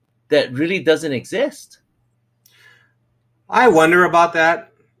that really doesn't exist. I wonder about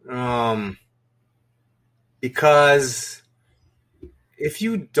that, because if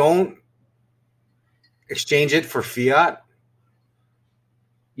you don't exchange it for fiat,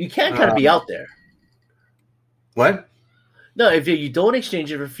 you can't kind of be out there. What? No, if you don't exchange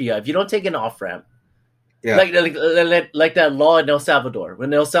it for fiat, if you don't take an off ramp, like that law in El Salvador,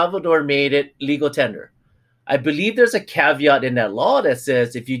 when El Salvador made it legal tender, I believe there's a caveat in that law that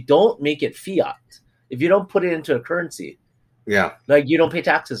says if you don't make it fiat, if you don't put it into a currency, like, you don't pay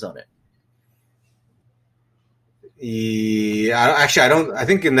taxes on it. Yeah, actually, I don't. I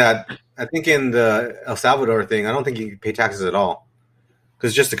think in the El Salvador thing, I don't think you pay taxes at all,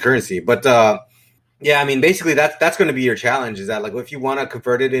 because it's just a currency. But I mean, basically, that's going to be your challenge. Is that, like, if you want to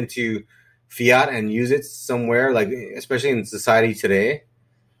convert it into fiat and use it somewhere, like, especially in society today,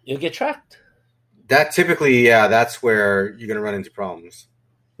 you'll get tracked. That typically, that's where you're going to run into problems.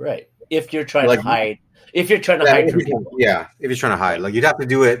 Right. If you're trying to hide. If you're trying to hide from people. Yeah, if you're trying to hide. Like, you'd have to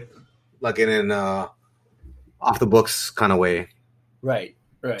do it, like, in an off the books kind of way. Right.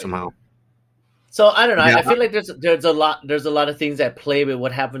 Somehow. So, I don't know. Yeah. I feel like there's a lot of things that play with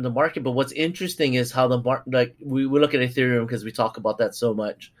what happened in the market. But what's interesting is how the market, like, we look at Ethereum because we talk about that so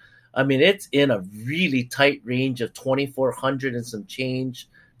much. I mean, it's in a really tight range of 2,400 and some change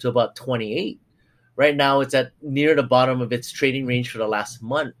to about 28. Right now, it's at near the bottom of its trading range for the last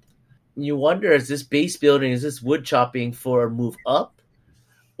month. You wonder, is this base building, is this wood chopping for a move up?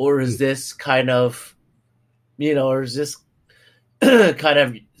 Or is this kind of, or is this kind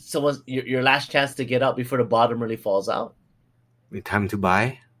of your last chance to get out before the bottom really falls out? Time to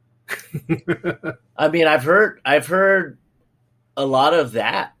buy? I mean, I've heard a lot of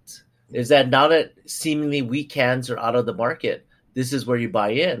that. Is that now that seemingly weak hands are out of the market, this is where you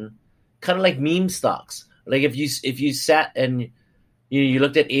buy in. Kind of like meme stocks. Like if you sat and you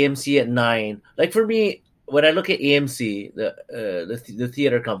looked at AMC at 9. Like for me, when I look at AMC, the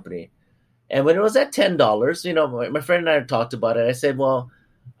theater company, and when it was at $10, my friend and I talked about it. I said, well,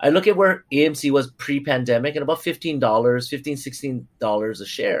 I look at where AMC was pre-pandemic and about $15, $16 a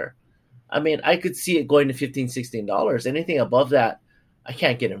share. I mean, I could see it going to $15, $16. Anything above that, I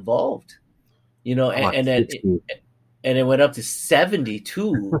can't get involved. And then it went up to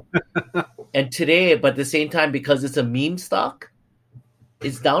 72. And today, but at the same time, because it's a meme stock,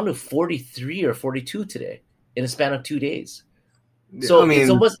 it's down to 43 or 42 today in a span of 2 days. So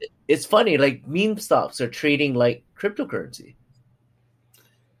it's funny, like meme stocks are trading like cryptocurrency.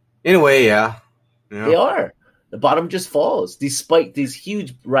 In a way, yeah. They are. The bottom just falls despite these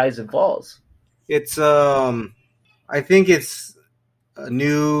huge rise and falls. It's I think it's a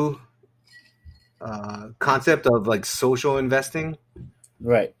new concept of like social investing.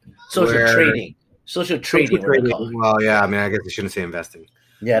 Right. Social trading. Well, yeah, I mean, I guess I shouldn't say investing.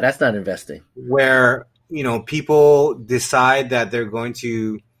 Yeah, that's not investing. Where, people decide that they're going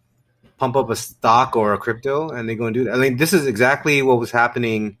to pump up a stock or a crypto and they're going to do that. I mean, this is exactly what was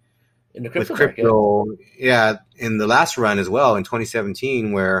happening in the crypto market. Yeah, in the last run as well in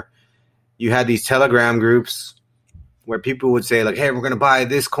 2017, where you had these Telegram groups where people would say like, "Hey, we're going to buy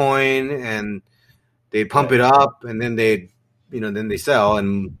this coin," and they pump it up, and then they sell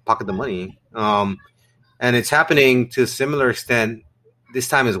and pocket the money. And it's happening to a similar extent this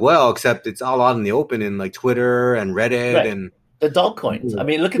time as well, except it's all out in the open in like Twitter and Reddit and the dog coins. I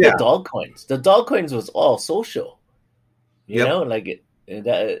mean, look at the dog coins. The dog coins was all social. You know, like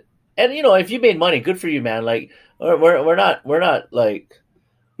that. And if you made money, good for you, man. Like we're not like we're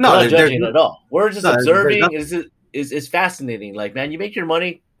No, not there's judging at all. We're just no, there's observing. nothing. Is fascinating. Like, man, you make your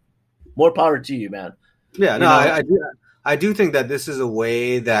money, more power to you, man. Yeah, no, You know, I do think that this is a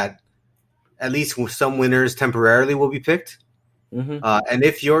way that at least some winners temporarily will be picked. hmm And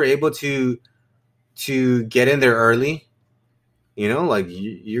if you're able to get in there early, like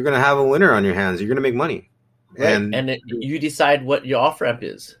you're gonna have a winner on your hands. You're gonna make money, right? and And you decide what your off ramp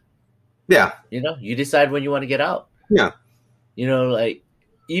is. yeah, You decide when you want to get out. yeah, Like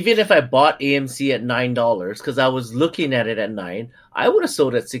even if I bought AMC at $9 because I was looking at it at 9, I would have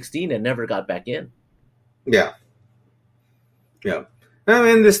sold at 16 and never got back in. yeah, yeah. I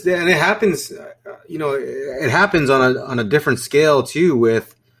mean, and it happens. It happens on a different scale too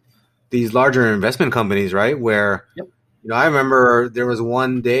with these larger investment companies, right? Where Yep. I remember there was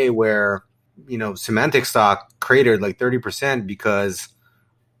one day where Symantec stock cratered like 30% because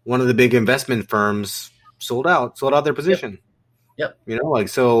one of the big investment firms sold out their position. Yep.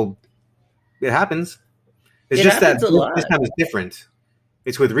 So it happens. It's It just that happens a lot. this time is different.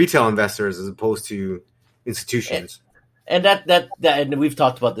 It's with retail investors as opposed to And, institutions. and that and we've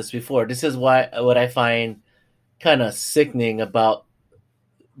talked about this before. This is what I find kind of sickening about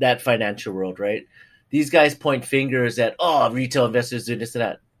that financial world, right? These guys point fingers at retail investors do this and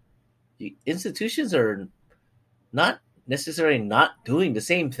that. Institutions are not necessarily not doing the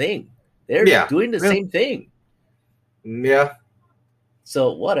same thing. They're Yeah. doing the Yeah. same thing. Yeah.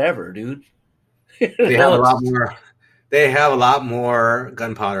 So whatever, dude. They have a lot more. They have a lot more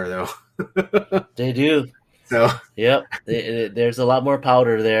gunpowder, though. They do. So Yep. There's a lot more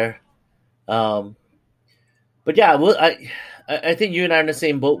powder there. But yeah, I think you and I are in the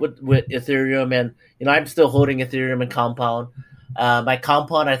same boat with Ethereum, and I'm still holding Ethereum and Compound. My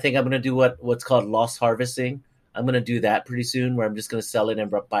Compound, I think I'm going to do what's called loss harvesting. I'm going to do that pretty soon, where I'm just going to sell it and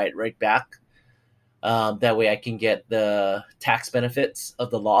buy it right back. That way, I can get the tax benefits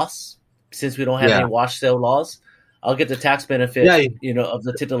of the loss. Since we don't have any wash sale laws, I'll get the tax benefit, of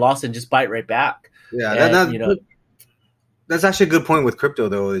the loss and just buy it right back. Yeah, And, that's actually a good point with crypto,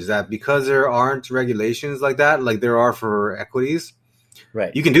 though, is that because there aren't regulations like that, like there are for equities,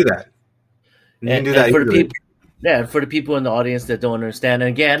 right? You can do that. And for the people, and for the people in the audience that don't understand, and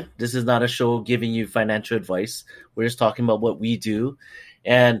again, this is not a show giving you financial advice. We're just talking about what we do,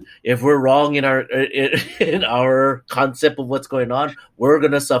 and if we're wrong in our concept of what's going on, we're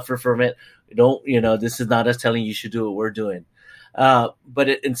gonna suffer from it. This is not us telling you should do what we're doing. But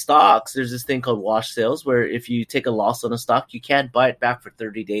in stocks, there's this thing called wash sales, where if you take a loss on a stock, you can't buy it back for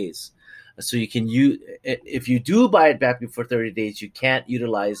 30 days. So if you do buy it back before 30 days, you can't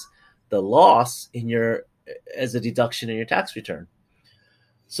utilize the loss as a deduction in your tax return.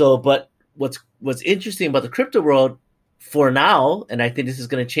 So, but what's interesting about the crypto world for now, and I think this is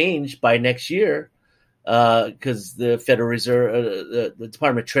going to change by next year, because the Federal Reserve, the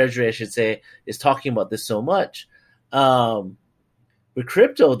Department of Treasury, I should say, is talking about this so much. With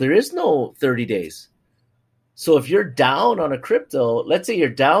crypto, there is no 30 days. So if you're down on a crypto, let's say you're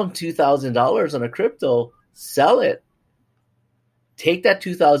down $2,000 on a crypto, sell it, take that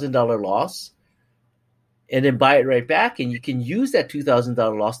 $2,000 loss, and then buy it right back. And you can use that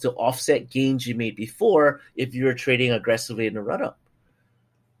 $2,000 loss to offset gains you made before if you were trading aggressively in the run-up.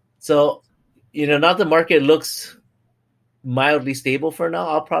 So, now the market looks mildly stable for now.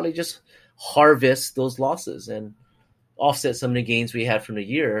 I'll probably just harvest those losses and offset some of the gains we had from the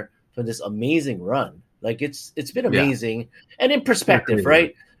year from this amazing run. Like it's been amazing. Yeah. And in perspective,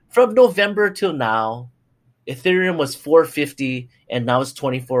 right? From November till now, Ethereum was 450 and now it's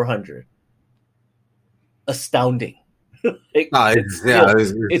 2,400. Astounding.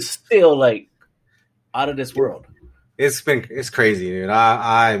 It's still like out of this world. It's crazy, dude.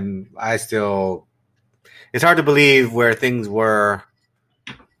 I still, it's hard to believe where things were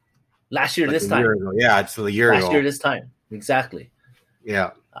last year, this time. Yeah, it's a year ago. Last year, this time. Exactly.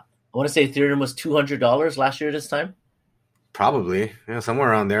 Yeah. I want to say Ethereum was $200 last year, this time. Probably. Yeah, somewhere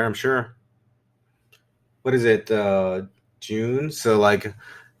around there, I'm sure. What is it? June? So, like,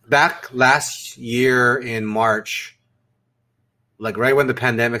 back last year in March, like right when the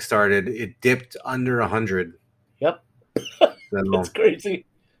pandemic started, it dipped under 100. Yep. That's crazy.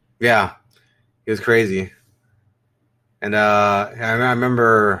 Yeah. It was crazy. And I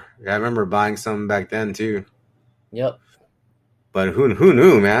remember buying some back then too. Yep. But who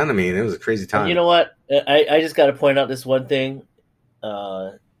knew, man? I mean, it was a crazy time. And you know what? I just got to point out this one thing,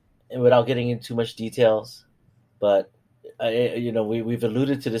 and without getting into too much details, but we've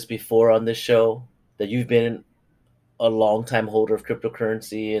alluded to this before on this show that you've been a long time holder of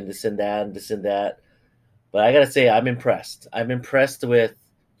cryptocurrency and this and that and this and that. But I got to say, I'm impressed. I'm impressed with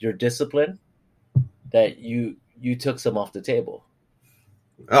your discipline, that you took some off the table.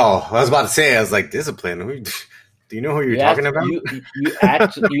 Oh, I was about to say, I was like, discipline. Do you know who you're talking about? You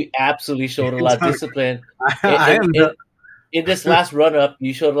absolutely showed a lot of discipline. I am. In this last run up,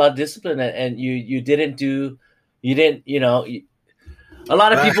 you showed a lot of discipline, and you didn't, a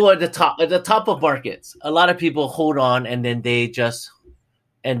lot of people at the top of markets, a lot of people hold on and then they just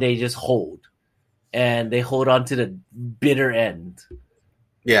hold, and they hold on to the bitter end.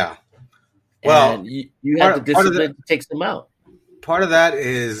 Yeah. Well, and you have the discipline to take them out. Part of that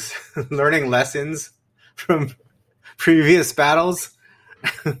is learning lessons from previous battles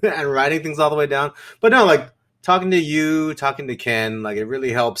and writing things all the way down. But no, like talking to you, talking to Ken, like it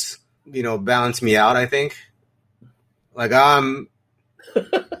really helps, balance me out, I think. Like I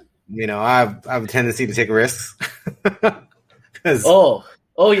have a tendency to take risks. Oh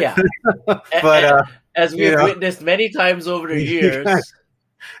yeah. But as we've witnessed many times over the years.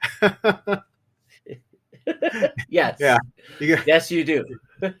 Yes. Yeah. Yes, you do.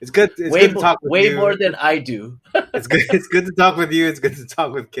 It's good. It's good to talk with you. Way more than I do. It's good. It's good to talk with you. It's good to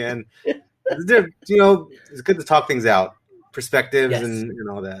talk with Ken. It's good to talk things out, perspectives, and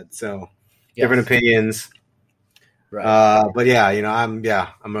all that. So different opinions. Right. But yeah, I'm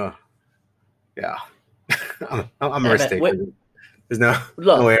a risk taker. There's no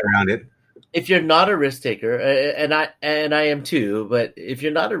way around it. If you're not a risk taker, and I am too, but if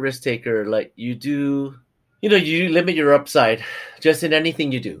you're not a risk taker, like you do, you limit your upside just in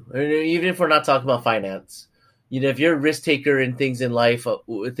anything you do. Even if we're not talking about finance, if you're a risk taker in things in life,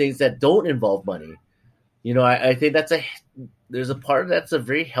 things that don't involve money, I think there's a part of that's a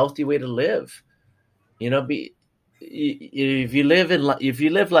very healthy way to live. If you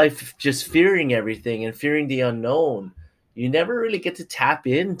live life just fearing everything and fearing the unknown, you never really get to tap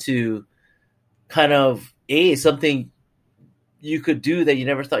into kind of something you could do that you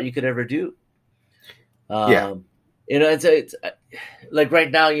never thought you could ever do. It's like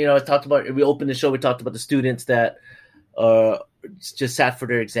right now, we opened the show, we talked about the students that just sat for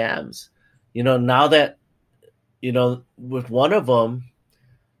their exams. Now that, with one of them,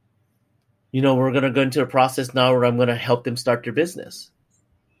 we're going to go into a process now where I'm going to help them start their business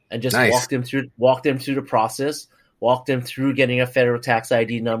and just walk them through the process, walk them through getting a federal tax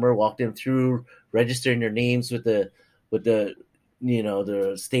ID number, walk them through registering their names with the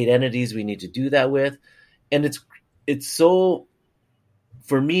the state entities we need to do that with. And it's so,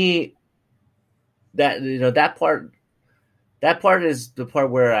 for me, that, that part is the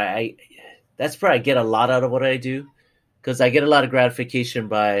part where that's where I get a lot out of what I do, because I get a lot of gratification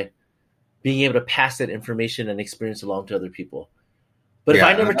by being able to pass that information and experience along to other people. But if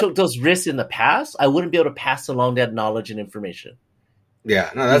I never took those risks in the past, I wouldn't be able to pass along that knowledge and information. Yeah,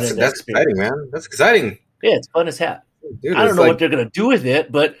 no, that's exciting, man. That's exciting. Yeah, it's fun as heck. Dude, I don't know what they're going to do with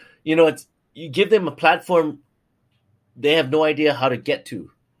it, but you give them a platform they have no idea how to get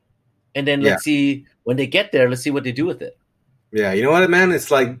to. And then let's see, when they get there, let's see what they do with it. Yeah, you know what, man? It's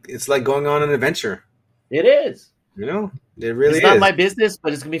like going on an adventure. It is. It really is. It's not my business,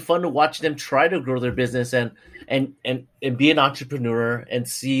 but it's gonna be fun to watch them try to grow their business and be an entrepreneur and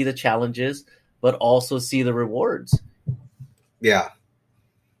see the challenges, but also see the rewards. Yeah,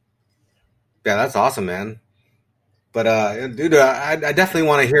 that's awesome, man. But dude, I definitely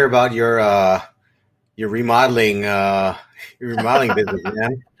want to hear about your remodeling business,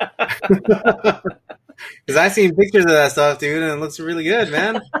 man. Because I've seen pictures of that stuff, dude, and it looks really good,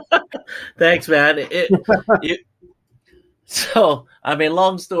 man. Thanks, man. So,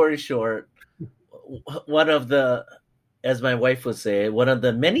 long story short, one of the, as my wife would say, one of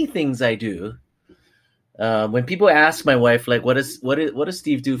the many things I do, when people ask my wife, like, what does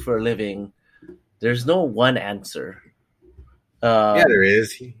Steve do for a living? There's no one answer. There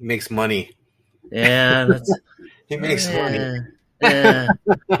is. He makes money. Yeah, he makes money. Yeah.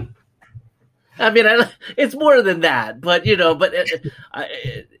 It's more than that, but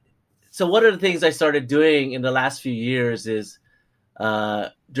so one of the things I started doing in the last few years is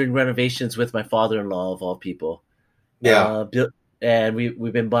doing renovations with my father-in-law, of all people. Yeah, and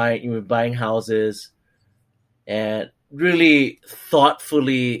we've been buying houses and really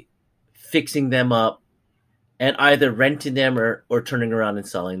thoughtfully fixing them up and either renting them or turning around and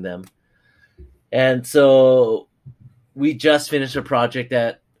selling them. And so we just finished a project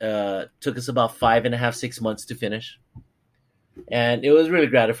that took us about 5.5, 6 months to finish. And it was really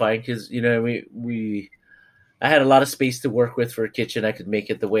gratifying because, I had a lot of space to work with for a kitchen. I could make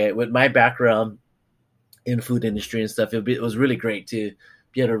it the way, with my background in the food industry and stuff, it was really great to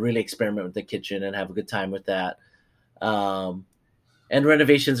be able to really experiment with the kitchen and have a good time with that. And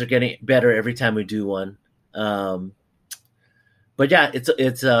renovations are getting better every time we do one. But but yeah,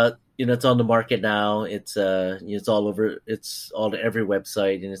 it's on the market now. It's all over. It's all every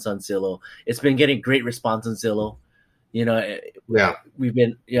website, and it's on Zillow. It's been getting great response on Zillow. You know, Yeah.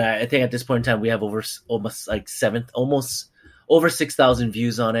 I think at this point in time we have almost like almost over 6,000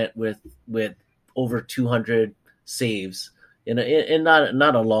 views on it with over 200 saves in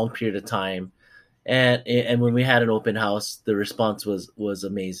not a long period of time. And when we had an open house, the response was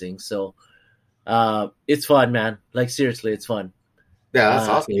amazing. So it's fun, man. Like seriously, it's fun. Yeah, that's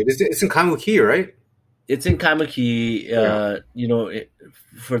awesome. It's in Kamuki, right? It's in Kamaki.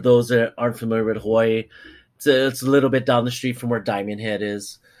 For those that aren't familiar with Hawaii, it's a little bit down the street from where Diamond Head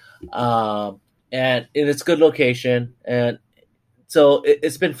is, and it's a good location. And so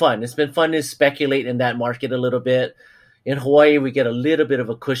it's been fun. It's been fun to speculate in that market a little bit. In Hawaii, we get a little bit of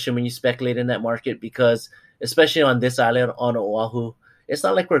a cushion when you speculate in that market because, especially on this island, on Oahu, it's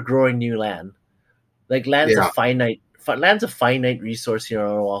not like we're growing new land. Like land's a finite resource here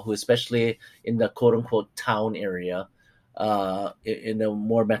on Oahu, especially in the quote unquote town area, in the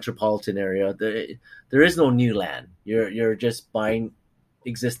more metropolitan area. There is no new land. You're just buying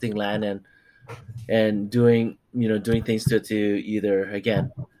existing land and doing things to either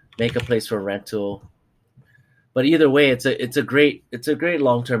again make a place for rental. But either way, it's a great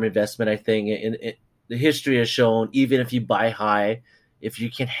long term investment. I think the history has shown even if you buy high, if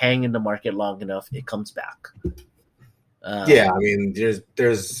you can hang in the market long enough, it comes back. Yeah, I mean, there's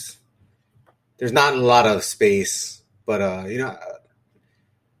not a lot of space, but I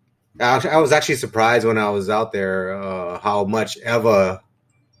was actually surprised when I was out there how much Eva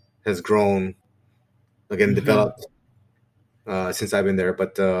has grown, again, developed since I've been there.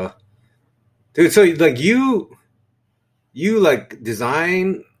 But dude, so like you like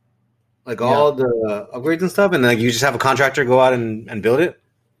design like all the upgrades and stuff, and like you just have a contractor go out and build it.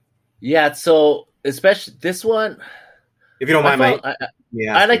 Yeah, so especially this one. If you don't mind,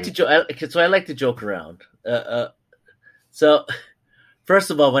 I like to joke. So I like to joke around. So first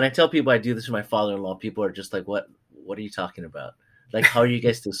of all, when I tell people I do this with my father-in-law, people are just like, "What? What are you talking about? Like, how are you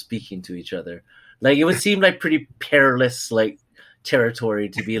guys still speaking to each other? Like, it would seem like pretty perilous, like territory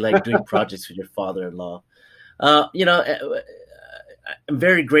to be like doing projects with your father-in-law." I'm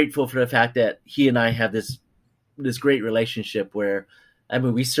very grateful for the fact that he and I have this great relationship where, I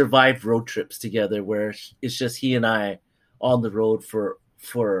mean, we survived road trips together where it's just he and I on the road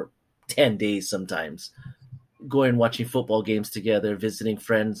for 10 days sometimes, going watching football games together, visiting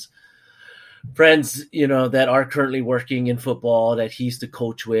friends, that are currently working in football that he used to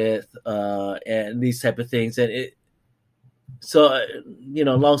coach with, and these type of things. And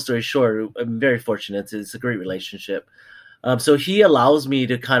long story short, I'm very fortunate. It's a great relationship. So he allows me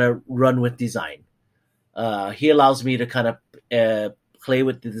to kind of run with design. He allows me to kind of play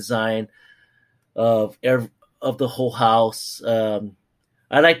with the design of the whole house.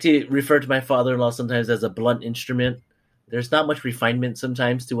 I like to refer to my father-in-law sometimes as a blunt instrument. There's not much refinement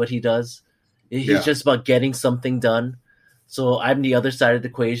sometimes to what he does. He's just about getting something done. So I'm the other side of the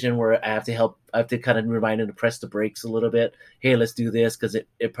equation where I have to help. I have to kind of remind him to press the brakes a little bit. Hey, let's do this because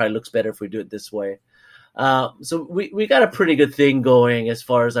it probably looks better if we do it this way. So we got a pretty good thing going as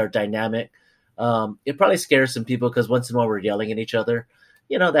far as our dynamic. It probably scares some people because once in a while we're yelling at each other,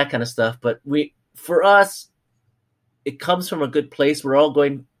 that kind of stuff. But for us, it comes from a good place. We're all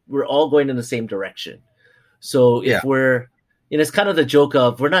going in the same direction. So if we're, it's kind of the joke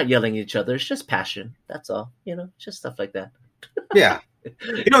of we're not yelling at each other. It's just passion. That's all. Just stuff like that. Yeah.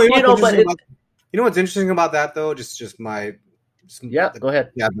 What's interesting about that though? Just my go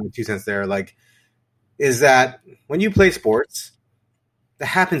ahead. Yeah, my 2 cents there. Like, is that when you play sports, that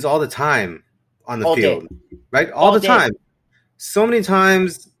happens all the time on the field, right? All the time. So many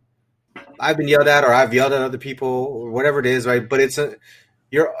times I've been yelled at, or I've yelled at other people, or whatever it is, right? But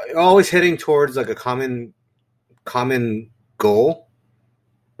you're always heading towards like a common goal,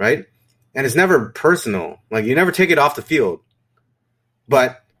 right? And it's never personal. Like, you never take it off the field.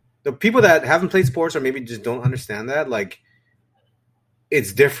 But the people that haven't played sports or maybe just don't understand that, like,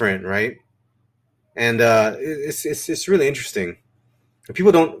 it's different, right? And it's really interesting.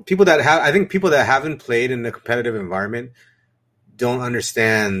 People that haven't played in a competitive environment don't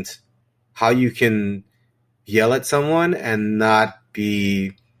understand how you can yell at someone and not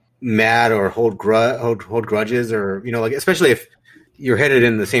be mad or hold grudges, or like, especially if you're headed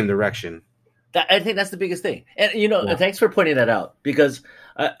in the same direction. I think that's the biggest thing. And thanks for pointing that out, because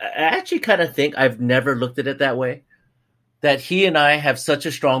I actually kind of think I've never looked at it that way. That he and I have such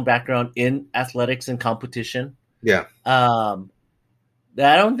a strong background in athletics and competition. Yeah. That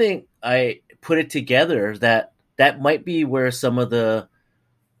I don't think I put it together that might be where some of the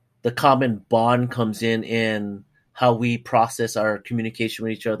common bond comes in how we process our communication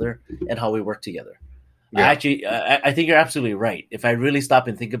with each other and how we work together. Yeah. Actually, I think you're absolutely right. If I really stop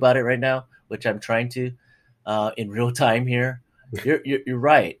and think about it right now, which I'm trying to in real time here, you're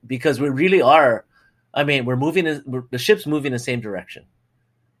right, because we really are. I mean, the ship's moving in the same direction,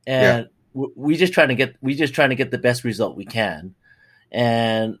 and we just trying to get the best result we can,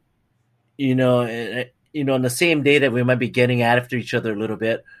 and in the same day that we might be getting after each other a little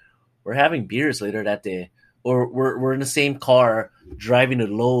bit, we're having beers later that day, or we're in the same car driving to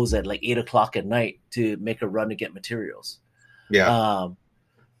Lowe's at like 8:00 at night to make a run to get materials. Yeah.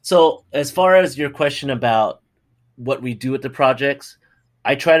 So as far as your question about what we do with the projects,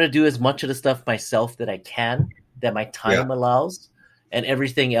 I try to do as much of the stuff myself that I can, that my time allows, and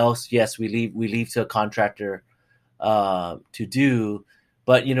everything else, yes, we leave to a contractor to do.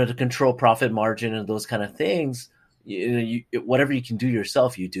 But to control profit margin and those kind of things, whatever you can do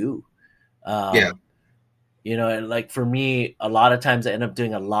yourself, you do. And like for me, a lot of times I end up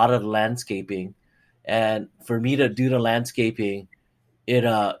doing a lot of landscaping, and for me to do the landscaping,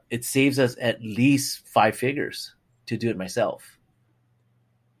 it saves us at least 5 figures to do it myself.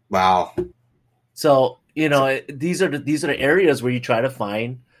 Wow. So these are the areas where you try to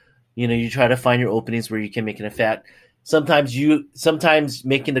find, your openings where you can make an effect. Sometimes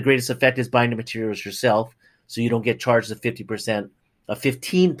making the greatest effect is buying the materials yourself, so you don't get charged a 15%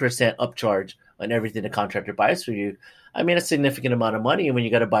 upcharge on everything the contractor buys for you. I mean, a significant amount of money when you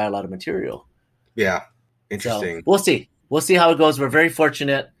got to buy a lot of material. Yeah, interesting. So we'll see how it goes. We're very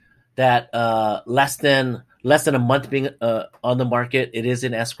fortunate that less than a month being on the market, it is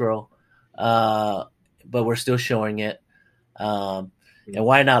in escrow, but we're still showing it. And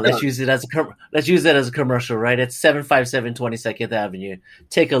why not? Let's use it as a commercial, right? It's 757 22nd Avenue.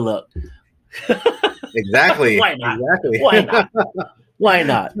 Take a look. Exactly. Why not? Exactly. Why not? Why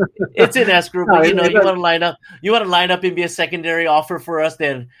not? It's in escrow, but you want to line up. You want to line up and be a secondary offer for us?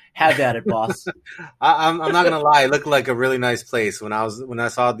 Then have at it, boss. I'm not gonna lie. It looked like a really nice place when I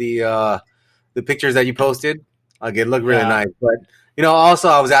saw the pictures that you posted. Like, it looked really nice. But also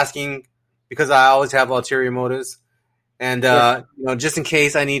I was asking because I always have ulterior motives, and just in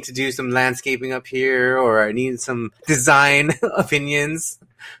case I need to do some landscaping up here or I need some design opinions,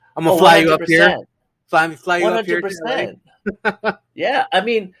 I'm gonna fly you up here. Fly you 100%. Up here. 100%. Yeah, I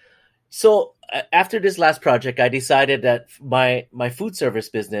mean, so after this last project, I decided that my food service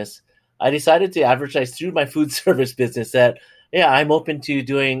business, I decided to advertise through my food service business that, I'm open to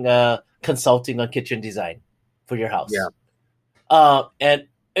doing consulting on kitchen design for your house. Yeah. And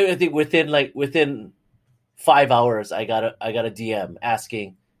I think within 5 hours, I got a DM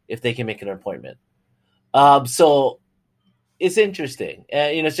asking if they can make an appointment. So it's interesting.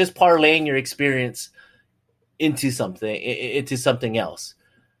 It's just parlaying your experience into something else.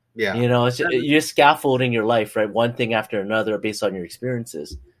 Yeah. You're scaffolding your life, right? One thing after another based on your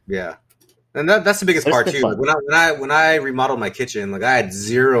experiences. Yeah. And that's the biggest part too. When I remodeled my kitchen, I had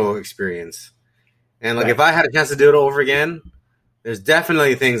zero experience. And if I had a chance to do it over again, there's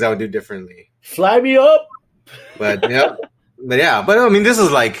definitely things I would do differently. Fly me up. But I mean, this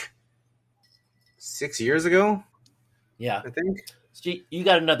is 6 years ago. Yeah. I think. So you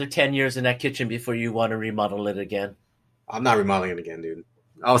got another 10 years in that kitchen before you want to remodel it again. I'm not remodeling it again, dude.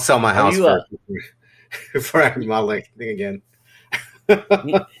 I'll sell my house before I remodel anything again.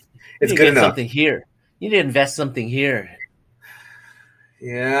 It's good enough. Something here. You need to invest something here.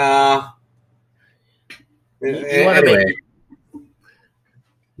 Yeah. You want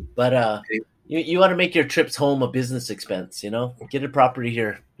to you want to make your trips home a business expense. Get a property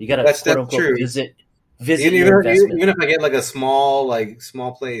here. You got to quote unquote visit your investment. Even if I get a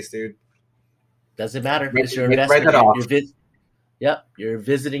small place, dude. Doesn't matter. It's your investment. Write that off. You're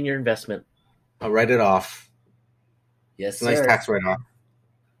visiting your investment. I'll write it off. Yes, sir. Nice tax write-off.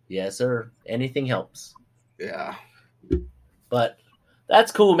 Yes, sir. Anything helps. Yeah. But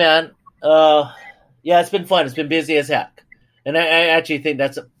that's cool, man. It's been fun. It's been busy as heck. And I actually think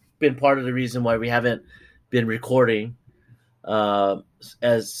that's been part of the reason why we haven't been recording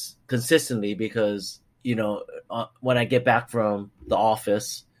as consistently, because when I get back from the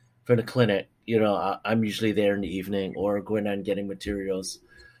office, from the clinic, I'm usually there in the evening or going out and getting materials,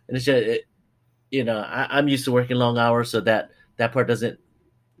 and it's just I'm used to working long hours, so that part doesn't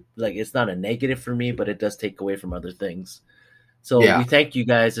it's not a negative for me, but it does take away from other things. So we thank you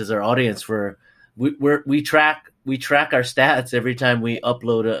guys as our audience for we track our stats every time we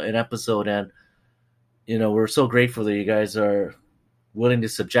upload an episode, and we're so grateful that you guys are willing to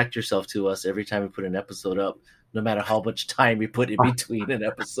subject yourself to us every time we put an episode up no matter how much time we put in between an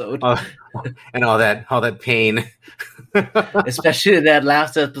episode. And all that pain. Especially in that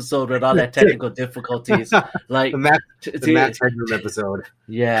last episode with all that technical difficulties. Like the Max Headroom episode.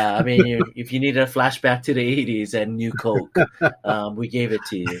 Yeah, I mean, if you need a flashback to the 80s and New Coke, we gave it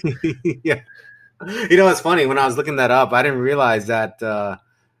to you. Yeah. You know, it's funny. When I was looking that up, I didn't realize that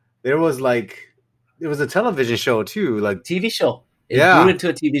there was a television show too, like TV show. It grew into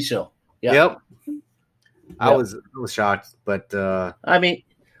a TV show. Yep. I was shocked, but I mean,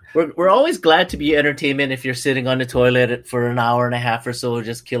 we're always glad to be entertainment if you're sitting on the toilet for an hour and a half or so,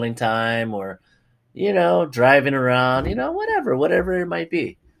 just killing time, or driving around, whatever it might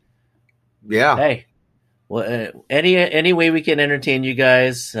be. Yeah. Hey, well, any way we can entertain you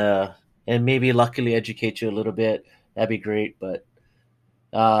guys, and maybe luckily educate you a little bit, that'd be great. But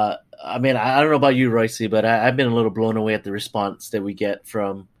I mean, I don't know about you, Royce, but I've been a little blown away at the response that we get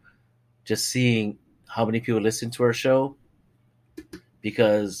from just seeing how many people listen to our show.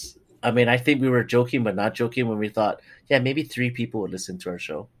 Because, I mean, I think we were joking but not joking when we thought, yeah, maybe 3 people would listen to our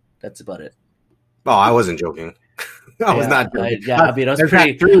show. That's about it. Oh, I wasn't joking. I was not joking. I mean, that's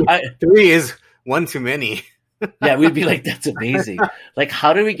pretty. 3 is one too many. Yeah, we'd be like, that's amazing. Like,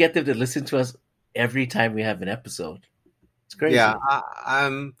 how do we get them to listen to us every time we have an episode? It's crazy. Yeah,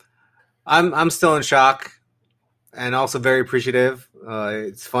 I'm still in shock, and also very appreciative.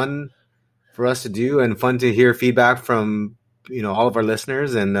 It's fun for us to do, and fun to hear feedback from all of our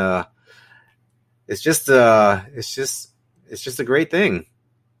listeners, and it's just a great thing.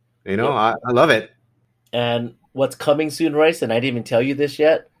 I love it. And what's coming soon, Royce, and I didn't even tell you this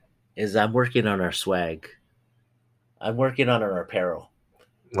yet, is I'm working on our swag. I'm working on our apparel.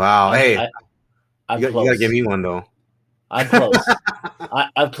 Wow! You gotta give me one though. I'm close.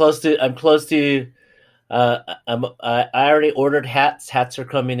 I'm close to. I already ordered hats. Hats are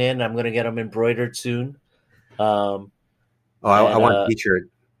coming in. I'm gonna get them embroidered soon. I want a t-shirt.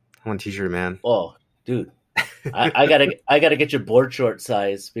 I want a t-shirt, man. Oh, dude, I gotta get your board short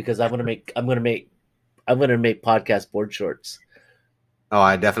size, because I'm gonna make podcast board shorts. Oh,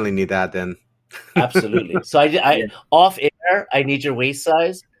 I definitely need that then. Absolutely. So I off air, I need your waist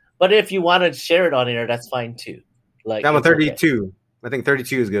size, but if you want to share it on air, that's fine too. Like, I'm a 32. Okay. I think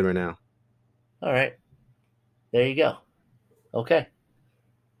 32 is good right now. All right, there you go. Okay.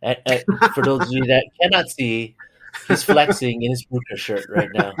 For those of you that cannot see, he's flexing in his Ruka shirt right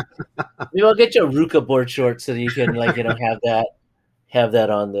now. Maybe I'll get you a Ruka board short so that you can have that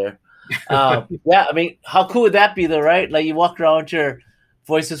on there. Yeah, I mean, how cool would that be though, right? Like, you walk around with your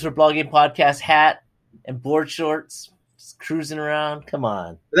Voices for Blogging podcast hat and board shorts, just cruising around. Come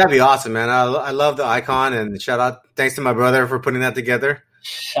on. That'd be awesome, man. I love the icon, and thanks to my brother for putting that together.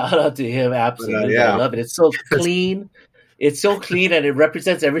 Shout out to him. Absolutely. I love it. It's so clean. It's so clean, and it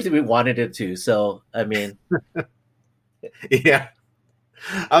represents everything we wanted it to. So, I mean. Yeah.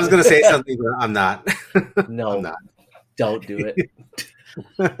 I was going to say something, but I'm not. No, I'm not. Don't do it.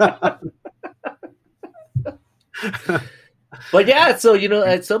 But yeah, so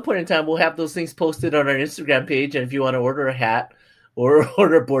at some point in time, we'll have those things posted on our Instagram page, and if you want to order a hat or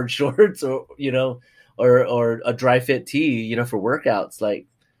order board shorts, or or a dry fit tee, for workouts, like,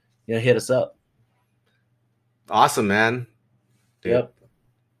 hit us up. Awesome, man. Dude. Yep,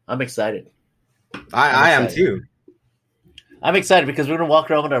 I'm excited. I am too. I'm excited because we're gonna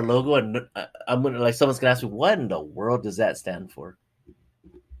walk around with our logo, and I'm gonna someone's gonna ask me, what in the world does that stand for?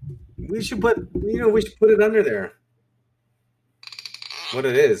 We should put it under there. What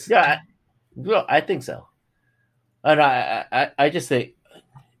it is? Yeah, I think so. And I just think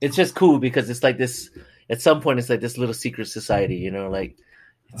it's just cool because it's like this. At some point, it's like this little secret society. Like,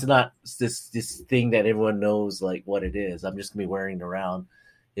 it's not this thing that everyone knows like what it is. I'm just gonna be wearing it around.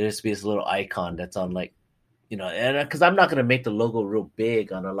 It'll just be this little icon that's on, like, and because I'm not gonna make the logo real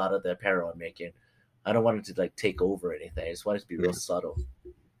big on a lot of the apparel I'm making. I don't want it to like take over anything. I just want it to be real subtle.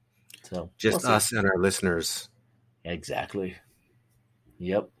 So just us and our listeners. Exactly.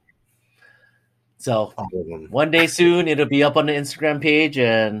 Yep. So one day soon, it'll be up on the Instagram page,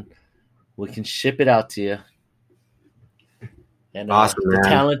 and we can ship it out to you. And awesome,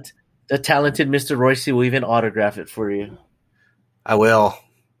 the talented Mr. Royce will even autograph it for you. I will.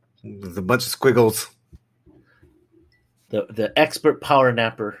 There's a bunch of squiggles. The expert power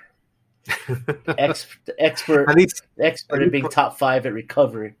napper. expert in being top 5 at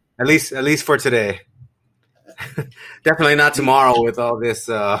recovery. At least for today. Definitely not tomorrow with all this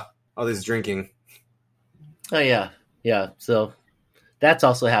drinking. Oh yeah. So that's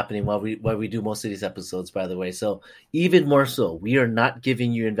also happening while we do most of these episodes, by the way. So even more so, we are not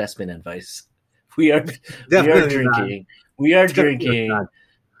giving you investment advice. We are drinking. We are drinking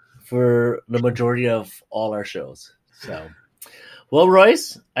for the majority of all our shows. So, well,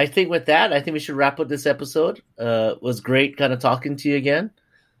 Royce, I think with that, I think we should wrap up this episode. It was great kind of talking to you again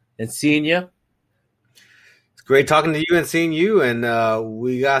and seeing you. It's great talking to you and seeing you. And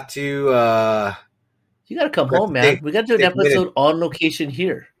we got to... you got to come home, man. We got to do an episode on location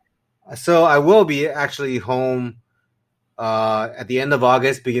here. So I will be actually home at the end of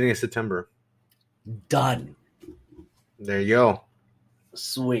August, beginning of September. Done. There you go.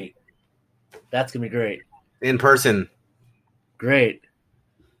 Sweet. That's going to be great. In person. Great.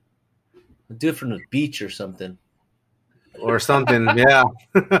 We'll do it from the beach or something. Or something, yeah.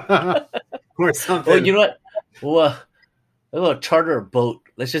 Or something. Oh, you know what? We'll charter a boat.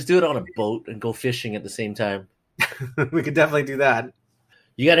 Let's just do it on a boat and go fishing at the same time. We could definitely do that.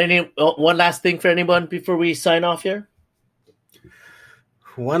 You got one last thing for anyone before we sign off here?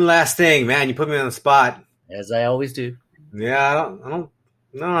 One last thing, man. You put me on the spot. As I always do. Yeah,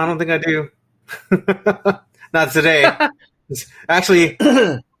 I don't think I do. Not today. Actually,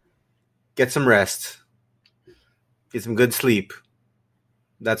 get some rest. Get some good sleep.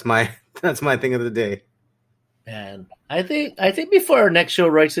 That's my thing of the day. Man, I think before our next show,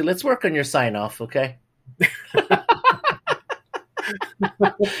 Royce, let's work on your sign off, okay?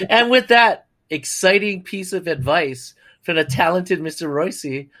 And with that exciting piece of advice from the talented Mr. Royce,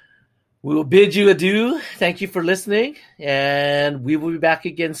 we will bid you adieu. Thank you for listening, and we will be back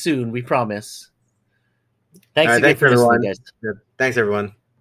again soon. We promise. Thanks again for listening, guys. Thanks, everyone.